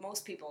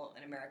 most people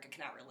in America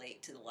cannot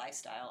relate to the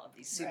lifestyle of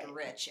these super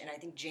rich, and I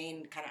think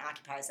Jane kind of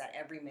occupies that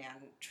everyman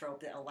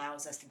trope that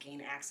allows us to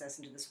gain access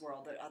into this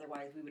world that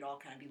otherwise we would all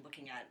kind of be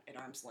looking at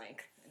arm's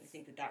length, and I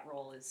think that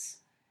role is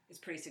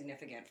pretty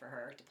significant for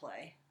her to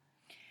play.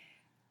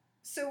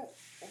 So,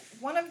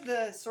 one of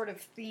the sort of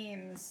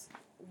themes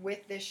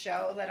with this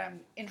show that I'm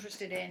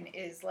interested in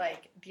is,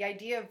 like, the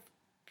idea of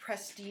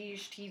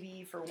prestige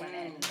TV for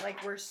women.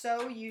 Like, we're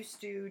so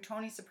used to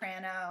Tony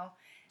Soprano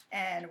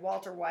and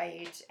Walter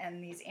White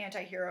and these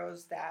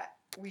anti-heroes that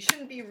we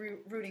shouldn't be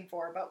rooting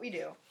for, but we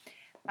do.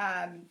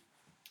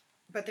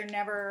 But they're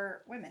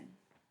never women.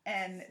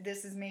 And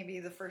this is maybe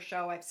the first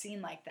show I've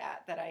seen like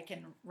that I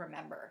can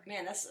remember.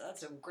 Man, that's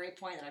a great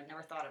point that I've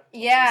never thought of.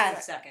 Yeah.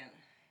 Just a second.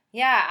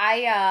 Yeah,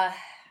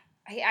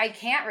 I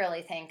can't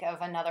really think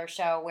of another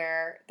show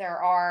where there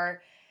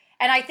are,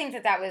 and I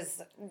think that was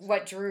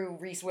what drew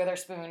Reese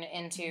Witherspoon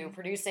into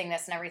producing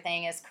this and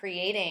everything, is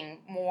creating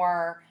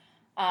more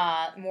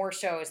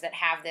shows that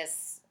have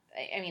this.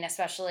 I mean,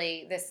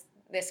 especially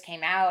this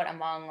came out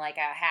among like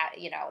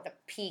the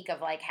peak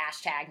of like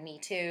hashtag Me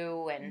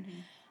Too and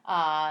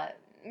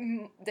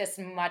this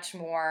much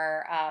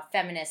more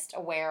feminist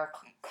aware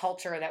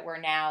culture that we're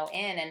now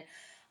in, and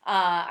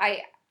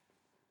I'm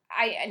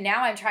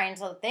trying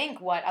to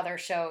think what other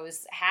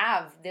shows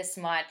have this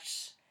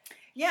much.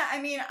 Yeah,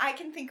 I mean, I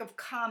can think of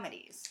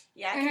comedies.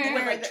 Yeah, I can think of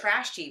Where like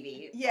trash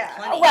TV. Yeah.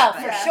 Plenty, Well,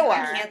 but for sure.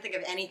 I can't think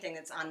of anything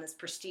that's on this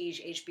prestige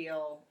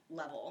HBO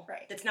level.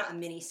 Right. That's not a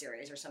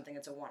miniseries or something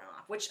that's a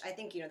one-off, which I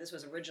think, this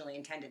was originally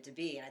intended to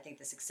be, and I think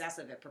the success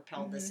of it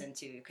propelled this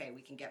into, okay,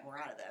 we can get more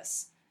out of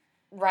this.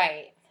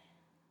 Right.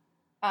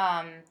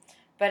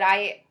 But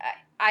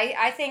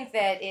I think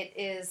that it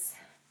is.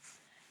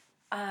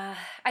 I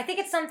think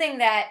it's something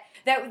that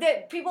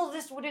people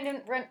just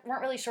weren't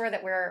really sure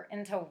that we're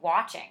into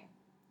watching.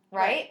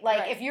 Right?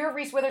 If you're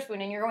Reese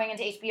Witherspoon and you're going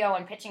into HBO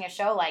and pitching a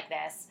show like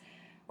this,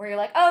 where you're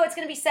like, oh, it's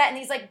going to be set in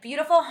these, like,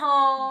 beautiful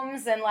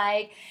homes, and,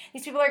 like,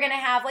 these people are going to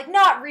have, like,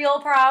 not real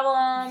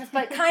problems,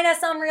 but kind of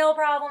some real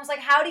problems. Like,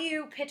 how do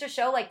you pitch a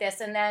show like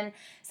this and then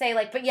say,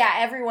 like, but yeah,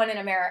 everyone in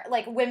America,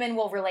 like, women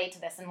will relate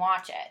to this and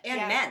watch it.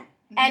 And men.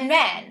 And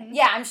men. Mm-hmm.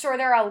 Yeah, I'm sure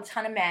there are a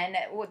ton of men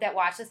that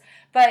watch this.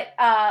 But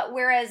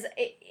whereas,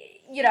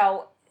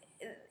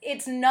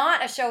 it's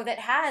not a show that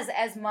has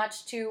as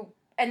much to...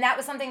 And that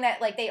was something that,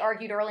 like, they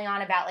argued early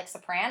on about, like,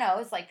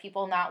 Sopranos, like,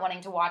 people not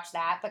wanting to watch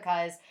that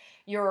because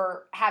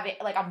you're having,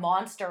 like, a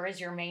monster is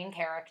your main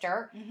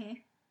character. Mm-hmm.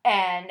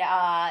 And,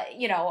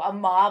 a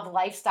mob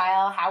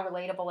lifestyle, how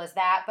relatable is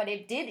that? But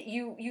it did,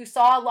 you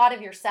saw a lot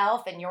of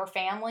yourself and your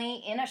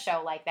family in a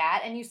show like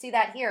that, and you see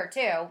that here,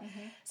 too.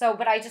 Mm-hmm. So,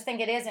 but I just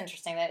think it is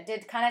interesting that it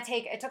did kind of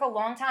it took a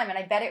long time, and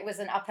I bet it was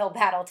an uphill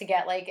battle to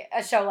get, like,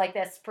 a show like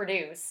this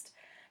produced.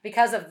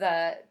 Because of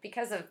the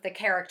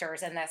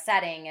characters and the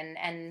setting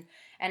and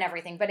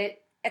everything. But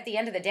at the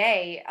end of the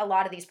day, a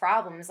lot of these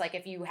problems, like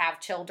if you have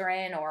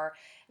children or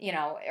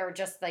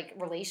just like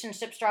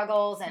relationship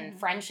struggles and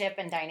friendship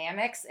and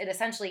dynamics, it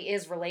essentially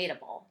is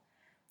relatable,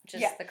 which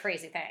is the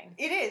crazy thing.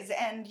 It is,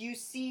 and you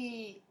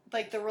see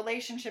like the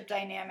relationship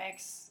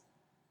dynamics,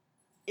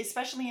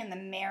 especially in the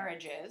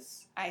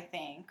marriages, I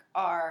think,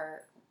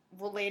 are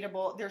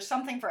relatable. There's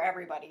something for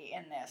everybody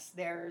in this.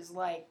 There's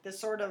like this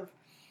sort of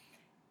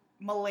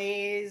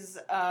malaise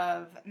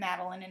of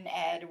Madeline and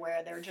Ed,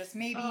 where they're just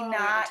maybe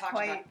not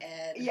quite. About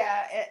Ed.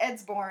 Yeah,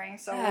 Ed's boring,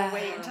 so we'll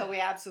wait until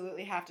we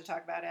absolutely have to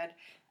talk about Ed.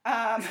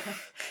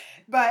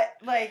 But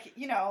like,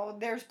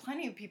 there's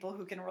plenty of people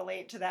who can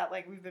relate to that.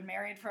 Like, we've been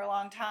married for a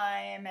long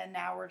time, and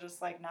now we're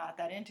just like not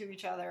that into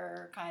each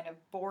other. Kind of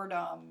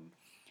boredom.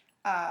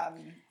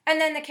 And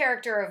then the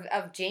character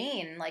of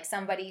Jane, like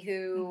somebody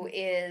who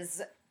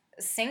is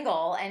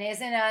single and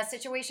is in a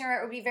situation where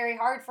it would be very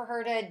hard for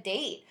her to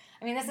date.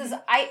 I mean,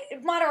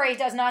 Monterey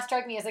does not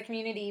strike me as a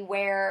community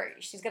where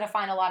she's going to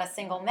find a lot of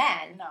single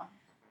men.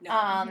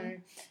 No.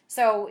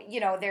 So,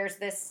 there's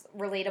this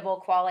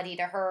relatable quality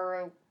to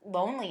her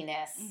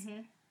loneliness,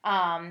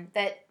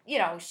 that,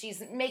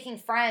 she's making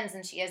friends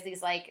and she has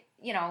these, like,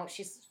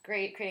 she's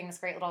creating this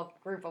great little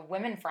group of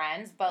women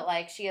friends, but,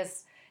 like, she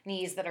has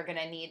needs that are going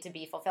to need to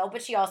be fulfilled,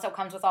 but she also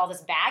comes with all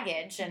this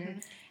baggage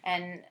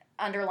and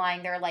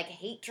underlying their, like,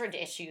 hatred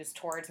issues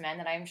towards men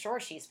that I'm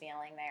sure she's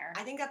feeling there.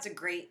 I think that's a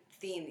great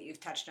theme that you've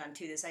touched on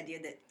too, this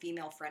idea that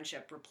female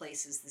friendship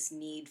replaces this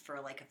need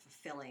for like a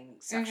fulfilling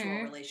sexual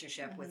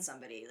relationship with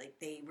somebody. Like,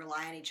 they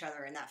rely on each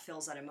other, and that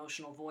fills that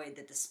emotional void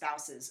that the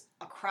spouses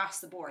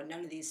across the board,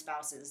 none of these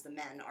spouses, the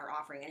men, are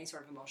offering any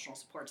sort of emotional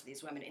support to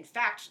these women. In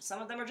fact,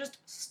 some of them are just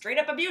straight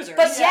up abusers.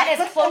 But yet,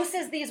 as close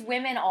as these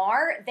women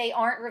are, they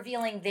aren't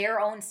revealing their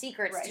own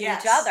secrets to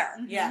each other.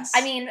 Yes.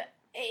 I mean,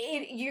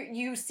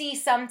 you see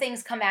some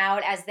things come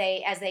out as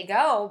they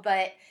go,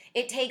 but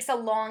it takes a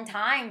long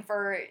time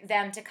for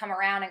them to come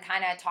around and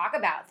kind of talk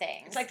about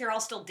things. It's like they're all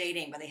still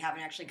dating, but they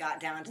haven't actually got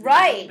down to the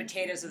Right. meat and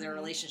potatoes of their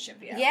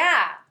relationship yet.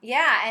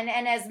 Yeah,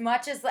 and as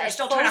much as like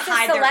still close trying as to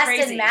hide their Celeste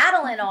crazy. and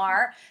Madeline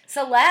are,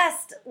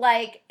 Celeste,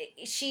 like,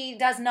 she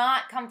does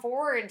not come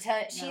forward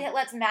to. She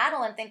lets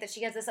Madeline think that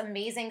she has this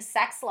amazing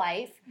sex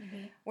life,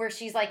 where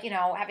she's like,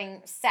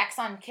 having sex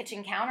on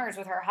kitchen counters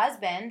with her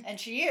husband. And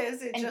she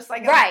is. It's And- just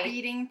like right. a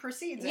beating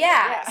precedes it.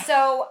 Yeah.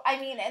 So, I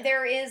mean,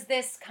 there is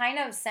this kind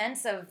of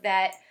sense of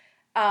that,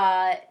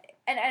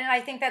 and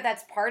I think that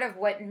that's part of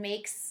what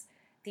makes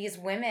these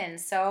women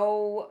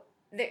so,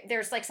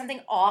 there's like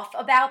something off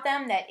about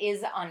them that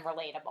is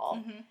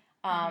unrelatable.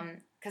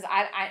 Because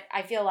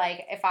I feel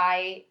like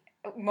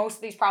most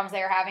of these problems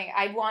they're having,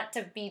 I want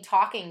to be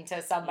talking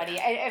to somebody.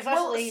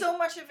 Especially, so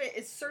much of it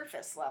is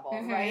surface level,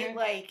 right?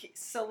 Like,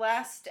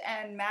 Celeste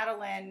and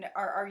Madeline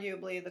are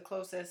arguably the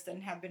closest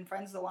and have been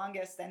friends the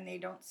longest, and they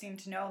don't seem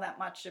to know that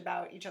much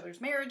about each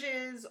other's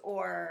marriages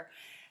or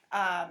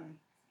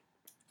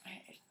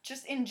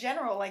just in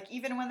general. Like,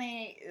 even when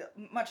they,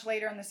 much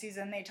later in the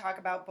season, they talk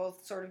about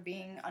both sort of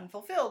being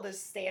unfulfilled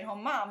as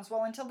stay-at-home moms.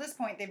 Well, until this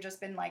point, they've just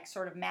been, like,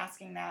 sort of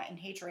masking that in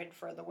hatred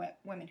for the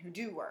women who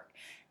do work.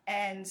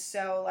 And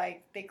so,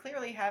 like, they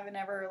clearly haven't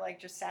ever, like,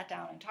 just sat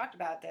down and talked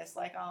about this,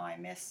 like, oh, I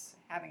miss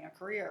having a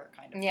career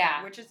kind of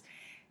thing, which is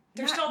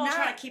They're not- still all not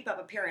trying to keep up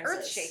appearances.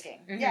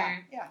 earth-shaking. Mhm. Yeah,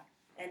 yeah.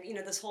 And,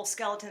 this whole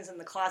skeletons in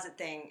the closet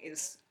thing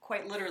is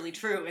quite literally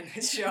true in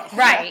this show.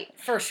 Right,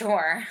 for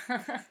sure.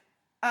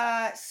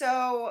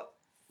 So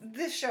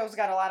this show's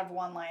got a lot of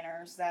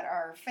one-liners that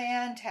are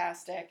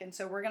fantastic, and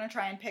so we're going to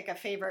try and pick a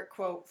favorite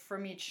quote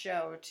from each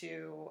show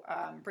to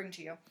bring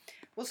to you.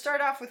 We'll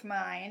start off with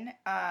mine.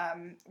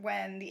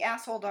 When the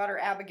asshole daughter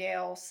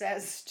Abigail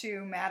says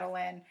to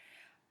Madeline,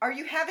 "Are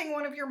you having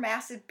one of your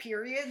massive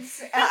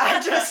periods?"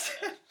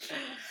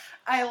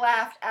 I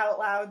laughed out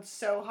loud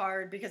so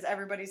hard because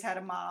everybody's had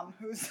a mom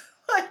who's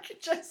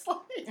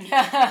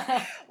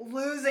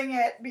losing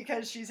it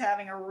because she's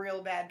having a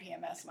real bad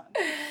PMS month.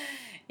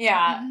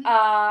 Yeah.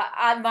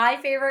 My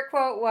favorite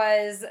quote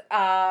was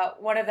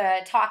one of the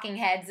talking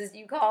heads, as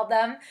you called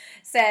them,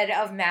 said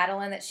of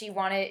Madeline that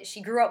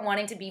she grew up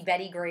wanting to be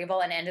Betty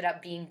Grable and ended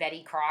up being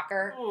Betty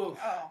Crocker. Ooh,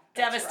 Oh,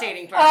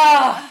 devastating.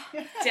 Oh,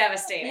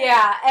 Devastating.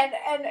 yeah.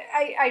 And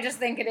I just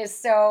think it is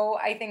so,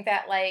 I think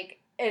that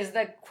is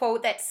the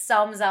quote that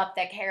sums up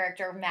the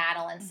character of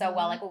Madeline so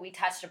well, like what we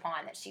touched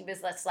upon, that she was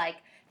this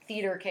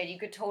theater kid. You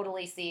could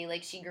totally see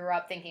she grew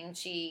up thinking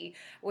she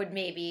would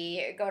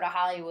maybe go to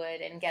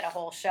Hollywood and get a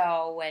whole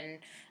show and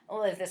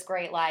live this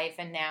great life,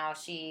 and now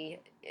she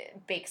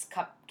bakes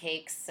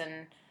cupcakes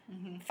and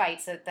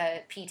fights at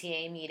the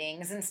PTA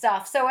meetings and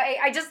stuff. So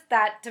I just,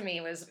 that to me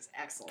was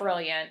excellent.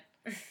 Brilliant.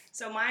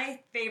 So my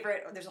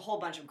favorite, there's a whole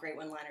bunch of great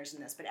one-liners in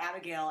this, but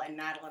Abigail and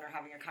Madeline are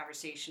having a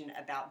conversation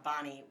about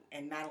Bonnie,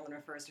 and Madeline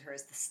refers to her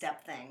as the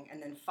step thing,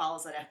 and then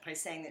follows that up by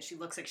saying that she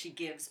looks like she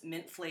gives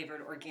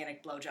mint-flavored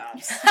organic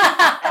blowjobs. And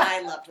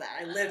I loved that.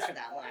 I lived for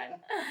that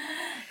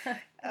line.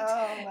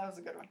 Oh, that was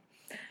a good one.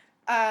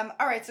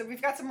 All right, so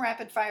we've got some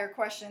rapid-fire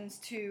questions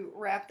to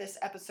wrap this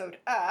episode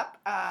up.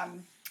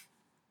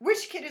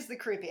 Which kid is the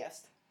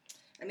creepiest?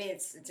 I mean,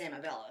 it's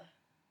Amabella.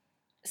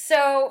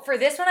 So for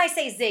this one, I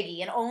say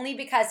Ziggy, and only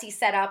because he's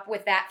set up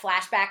with that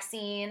flashback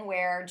scene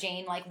where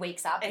Jane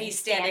wakes up And he's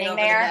standing over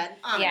there. the bed.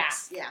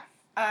 Ominous. Yeah.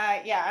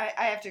 I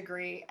have to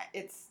agree.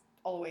 It's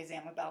always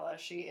Amabella.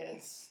 She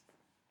is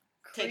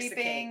Takes the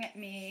creeping cake.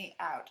 me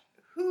out.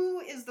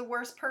 Who is the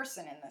worst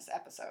person in this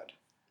episode?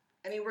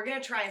 I mean, we're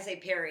going to try and say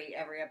Perry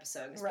every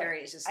episode, because Right.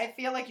 Perry is just... I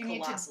feel like you need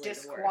to colossally the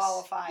worst.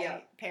 disqualify Yeah.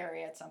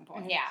 Perry at some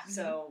point. Yeah.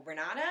 So,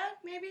 Renata,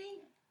 maybe?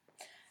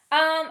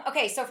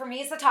 Okay, so for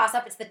me, it's the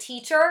toss-up. It's the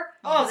teacher.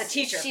 Oh, the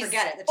teacher. She's-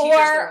 Forget it. The teacher's the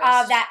Or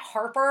worst. that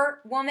Harper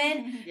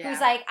woman Yeah. who's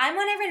like, I'm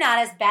one of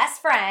Renata's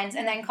best friends,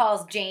 and then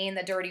calls Jane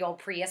the dirty old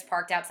Prius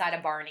parked outside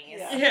of Barney's.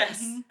 Yeah.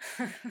 Yes.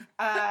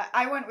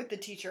 I went with the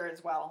teacher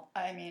as well.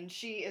 I mean,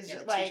 she is Yeah,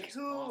 just the teacher's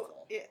who,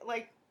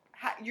 awful.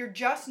 you're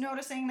just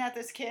noticing that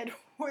this kid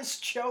was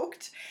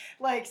choked.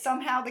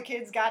 Somehow the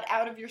kids got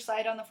out of your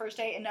sight on the first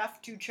day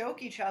enough to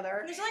choke each other.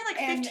 And there's only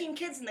And- 15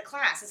 kids in the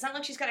class. It's not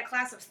like she's got a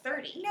class of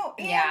 30. No,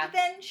 and Yeah.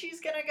 then she's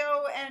gonna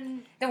go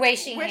and The way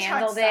she witch hunt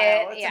handled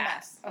style. it. It's yeah. a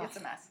mess. Ugh. It's a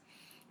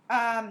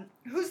mess.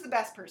 Who's the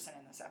best person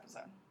in this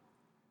episode?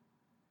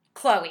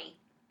 Chloe.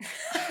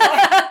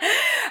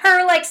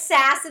 Her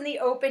sass in the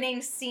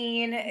opening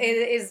scene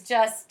is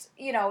just,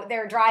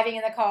 they're driving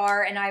in the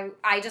car, and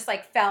I just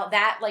felt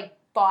that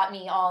bought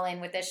me all in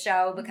with this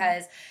show,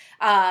 because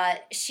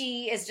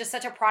she is just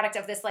such a product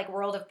of this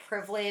world of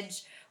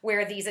privilege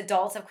where these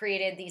adults have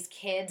created these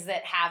kids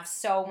that have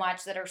so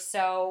much, that are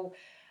so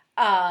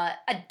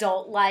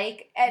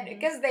adult-like, and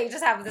because they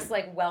just have this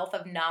wealth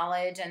of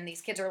knowledge, and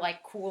these kids are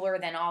cooler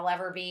than I'll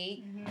ever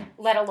be,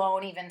 let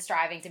alone even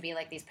striving to be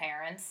like these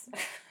parents.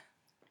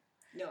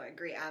 No, I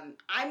agree.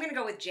 I'm going to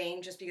go with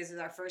Jane, just because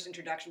it's our first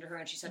introduction to her,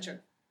 and she's such a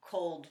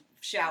cold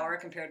shower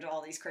compared to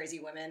all these crazy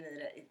women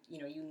that,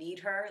 you need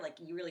her.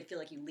 You really feel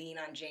like you lean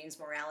on Jane's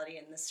morality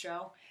in this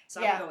show. So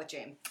I'm going to go with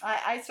Jane.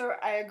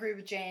 I agree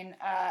with Jane.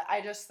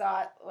 I just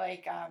thought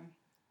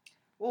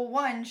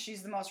one,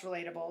 she's the most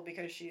relatable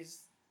because she's,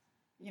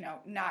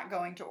 not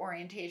going to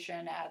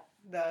orientation at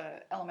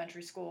the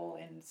elementary school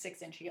in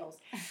 6-inch heels.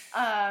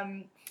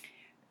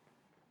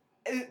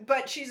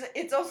 But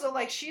it's also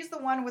she's the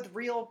one with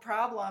real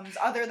problems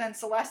other than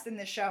Celeste in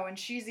this show, and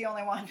she's the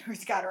only one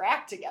who's got her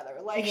act together.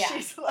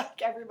 She's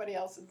everybody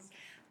else is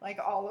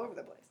all over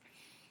the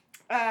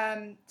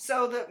place.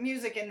 So the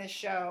music in this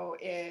show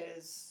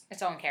is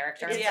Its own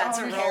character. It's It's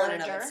a own role in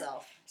and of character.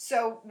 itself.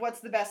 So what's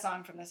the best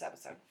song from this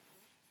episode?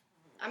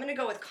 I'm going to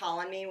go with Call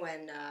on Me,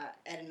 when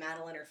Ed and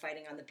Madeline are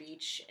fighting on the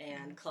beach,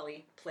 and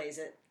Chloe plays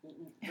it,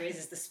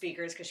 raises the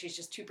speakers, because she's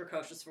just too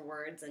precocious for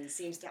words, and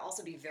seems to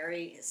also be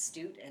very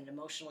astute and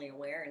emotionally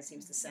aware, and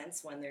seems to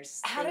sense when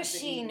there's How does things that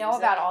she need know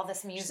music. about all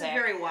this She's music? a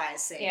very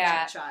wise, sage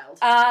Yeah. child.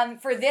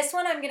 For this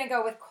one, I'm going to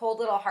go with Cold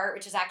Little Heart,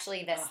 which is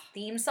actually this Ugh.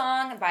 theme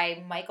song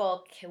by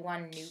Michael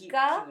Kiwanuka.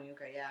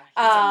 Kiwanuka,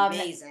 yeah. He's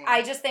amazing.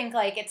 I just think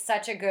it's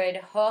such a good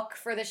hook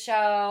for the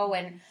show,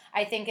 and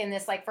I think in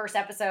this first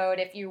episode,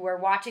 if you were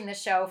watching the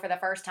show for the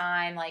first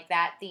time,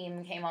 that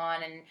theme came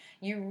on, and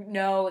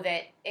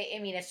that, I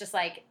mean, it's just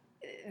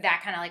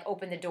that kind of like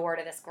opened the door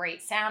to this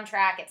great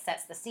soundtrack. It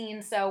sets the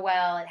scene so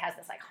well. It has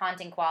this like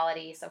haunting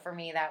quality. So for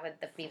me, that would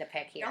be the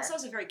pick here. It also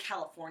has a very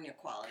California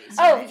quality. So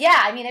Oh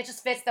yeah, I mean it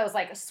just fits those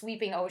like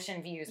sweeping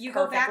ocean views you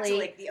perfectly. go back to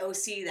like the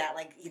OC, that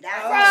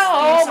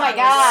Oh theme my song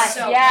gosh, was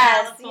so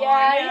yes, California.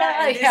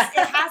 yeah. And it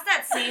has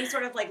that same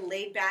sort of like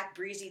laid back,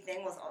 breezy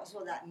thing with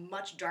also that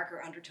much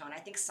darker undertone. I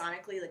think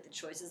sonically, like the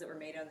choices that were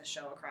made on the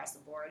show across the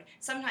board,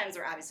 sometimes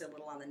they're obviously a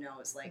little on the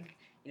nose, like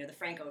the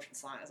Frank Ocean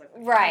song. I was like,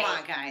 Right. come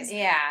on, guys.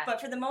 Yeah.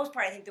 But for the most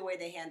part, I think the way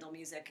they handle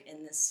music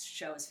in this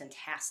show is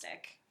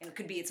fantastic, and it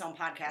could be its own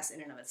podcast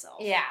in and of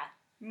itself. Yeah.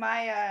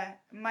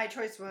 My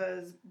choice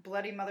was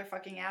 "Bloody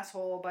Motherfucking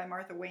Asshole" by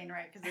Martha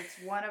Wainwright because it's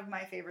one of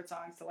my favorite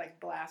songs to like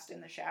blast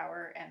in the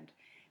shower and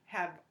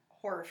have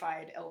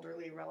horrified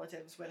elderly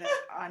relatives with it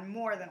on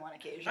more than one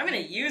occasion. I'm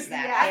going to use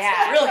that.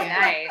 Yeah.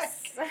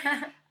 That's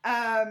really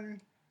Nice.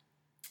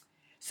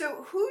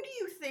 So who do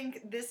you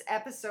think this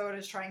episode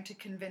is trying to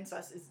convince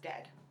us is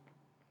dead?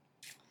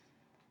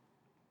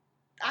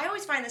 I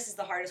always find this is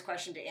the hardest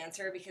question to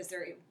answer because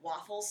it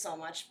waffles so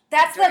much.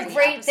 That's during the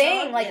great episode.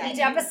 thing. Like Yeah. each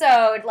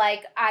episode,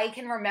 like I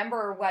can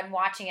remember when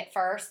watching it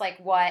first, like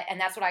what, and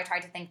that's what I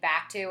tried to think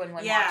back to, and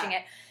when watching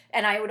it,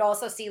 and I would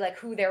also see like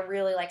who they're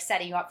really like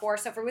setting you up for.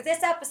 So for with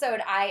this episode,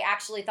 I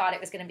actually thought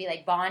it was going to be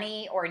like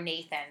Bonnie or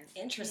Nathan.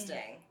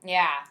 Interesting.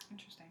 Yeah.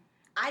 Interesting.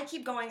 I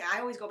keep going. I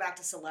always go back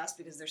to Celeste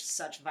because there's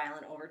such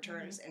violent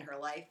overturns in her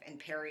life, and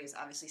Perry is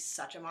obviously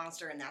such a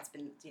monster, and that's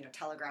been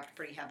telegraphed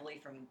pretty heavily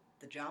from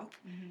the jump.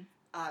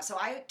 So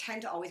I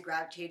tend to always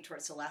gravitate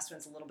towards Celeste when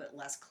it's a little bit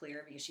less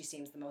clear because she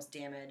seems the most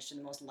damaged and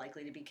the most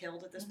likely to be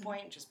killed at this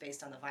point, just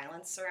based on the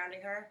violence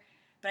surrounding her.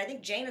 But I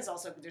think Jane is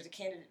also, there's a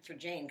candidate for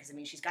Jane because, I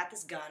mean, she's got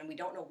this gun. We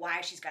don't know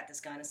why she's got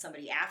this gun. Is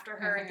somebody after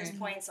her at this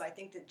point? So I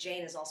think that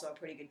Jane is also a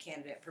pretty good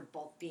candidate for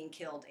both being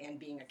killed and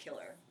being a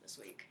killer this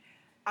week.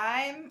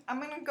 I'm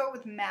gonna go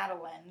with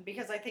Madeline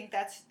because I think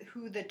that's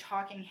who the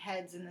talking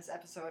heads in this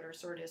episode are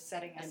sort of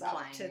setting us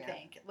up to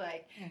think.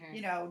 Like,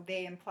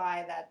 they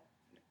imply that,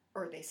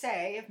 or they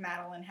say, if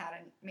Madeline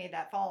hadn't made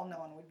that fall, no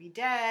one would be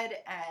dead,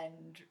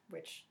 and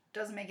which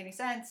doesn't make any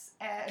sense.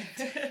 And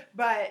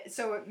but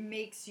so it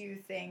makes you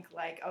think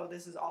like, oh,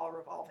 this is all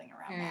revolving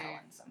around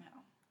Madeline somehow.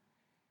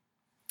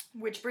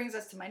 Which brings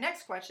us to my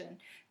next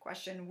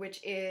question, which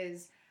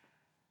is,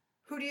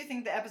 who do you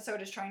think the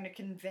episode is trying to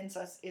convince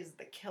us is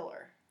the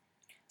killer?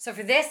 So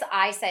for this,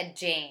 I said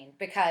Jane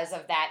because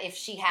of that. If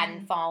she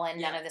hadn't fallen,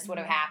 none of this would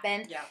have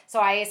happened. Yeah. So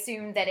I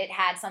assumed that it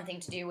had something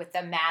to do with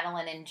the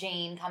Madeline and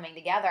Jane coming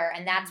together.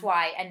 And that's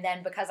why, and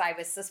then because I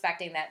was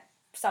suspecting that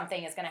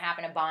something is going to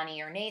happen to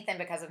Bonnie or Nathan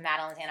because of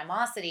Madeline's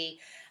animosity,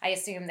 I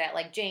assumed that,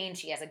 like, Jane,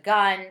 she has a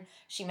gun.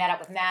 She met up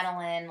with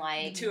Madeline.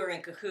 Like, The two are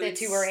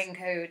in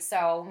cahoots.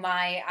 So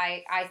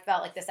I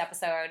felt like this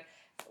episode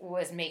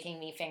was making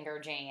me finger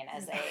Jane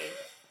as a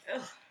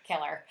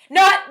killer.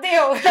 Not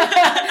you.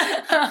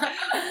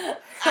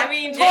 I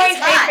mean, Point Jane's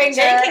hot. finger.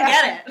 Jane can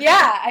get it.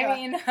 Yeah, I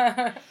mean.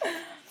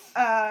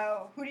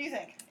 Who do you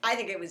think? I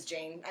think it was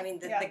Jane. I mean,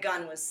 the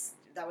gun was,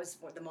 that was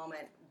the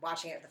moment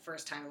watching it the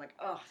first time. I'm like,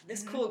 oh,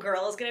 this cool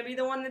girl is going to be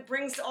the one that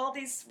brings all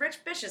these rich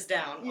bitches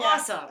down. Yeah.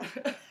 Awesome.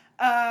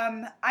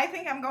 I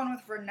think I'm going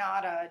with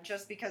Renata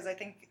just because I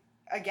think,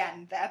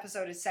 again, the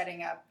episode is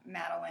setting up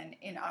Madeline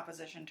in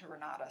opposition to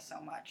Renata so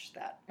much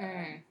that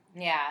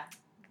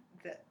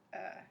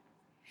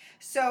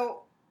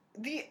So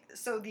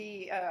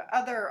the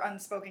other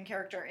unspoken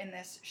character in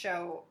this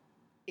show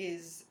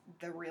is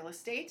the real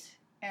estate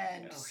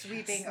and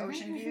sweeping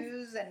ocean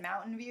views and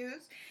mountain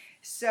views.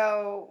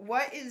 So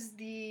what is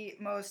the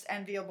most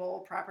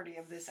enviable property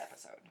of this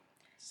episode?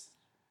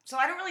 So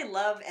I don't really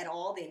love at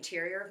all the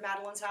interior of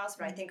Madeline's house,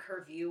 but I think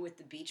her view with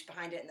the beach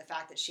behind it and the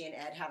fact that she and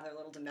Ed have their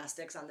little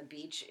domestics on the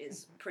beach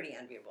is pretty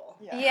enviable.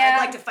 Yeah.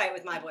 I'd like to fight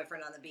with my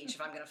boyfriend on the beach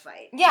if I'm going to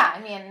fight. Yeah,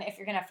 I mean, if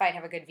you're going to fight,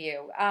 have a good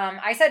view.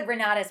 I said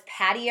Renata's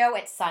patio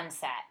at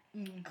sunset.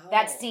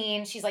 That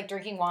scene, she's like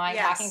drinking wine,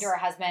 talking to her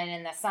husband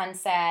in the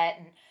sunset.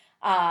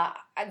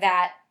 And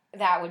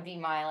that would be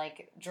my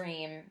like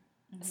dream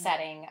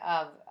setting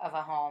of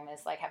a home,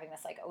 is like having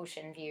this like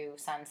ocean view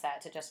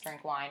sunset to just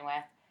drink wine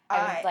with.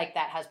 I would like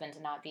that husband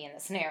to not be in the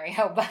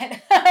scenario, but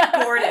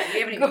Gordon. We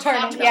haven't even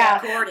talked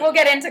about Gordon. We'll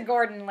get into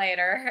Gordon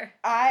later.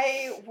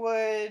 I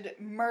would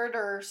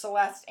murder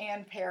Celeste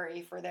and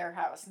Perry for their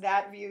house.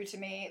 That view to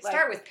me, like,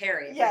 start with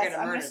Perry. Yes,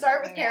 I'm going to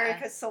start with Perry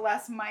because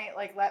Celeste might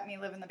like let me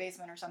live in the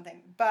basement or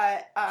something.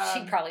 But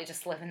she'd probably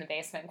just live in the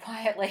basement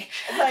quietly.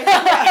 Like,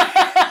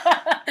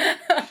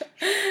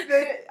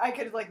 I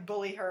could like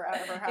bully her out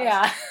of her house.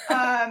 Yeah.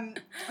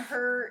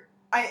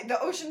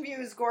 The ocean view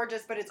is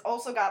gorgeous, but it's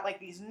also got like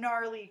these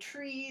gnarly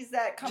trees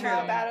that come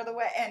up out of the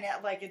way, and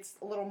it's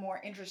a little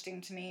more interesting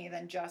to me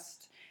than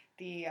just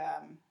the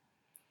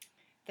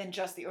than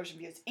just the ocean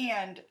views,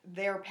 and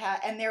they're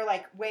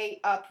like way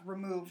up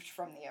removed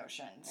from the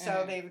ocean,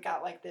 so they've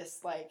got like this,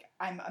 like,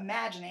 I'm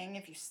imagining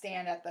if you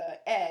stand at the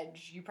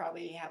edge, you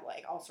probably have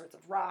like all sorts of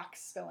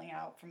rocks spilling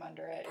out from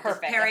under it.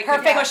 Perfect. Perry A could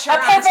perfect, push a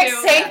around perfect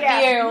too. safe Yeah.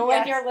 view when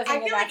Yes. you're living I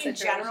in feel that like in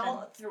situation.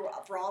 general,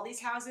 for all these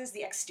houses,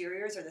 the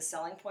exteriors are the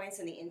selling points,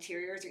 and the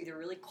interiors are either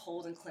really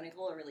cold and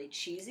clinical or really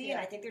cheesy. Yeah.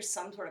 And I think there's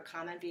some sort of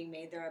comment being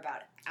made there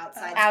about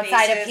outside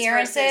spaces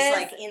appearances, versus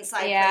like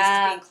inside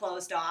yeah. places being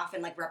closed off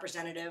and like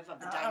representative of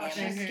the dynamic.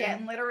 She's Mhm.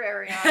 getting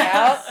literary on Yep.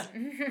 us.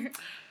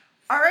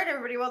 All right,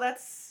 everybody. Well,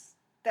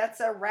 that's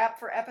a wrap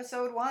for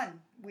episode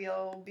 1.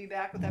 We'll be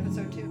back with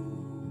episode 2.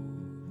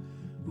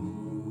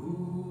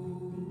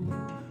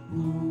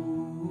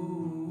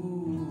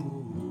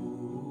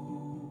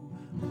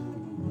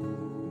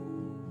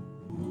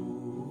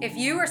 If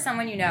you or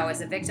someone you know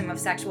is a victim of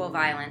sexual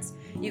violence,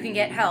 you can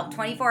get help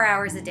 24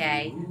 hours a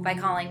day by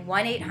calling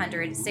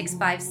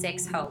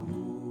 1-800-656-HOPE.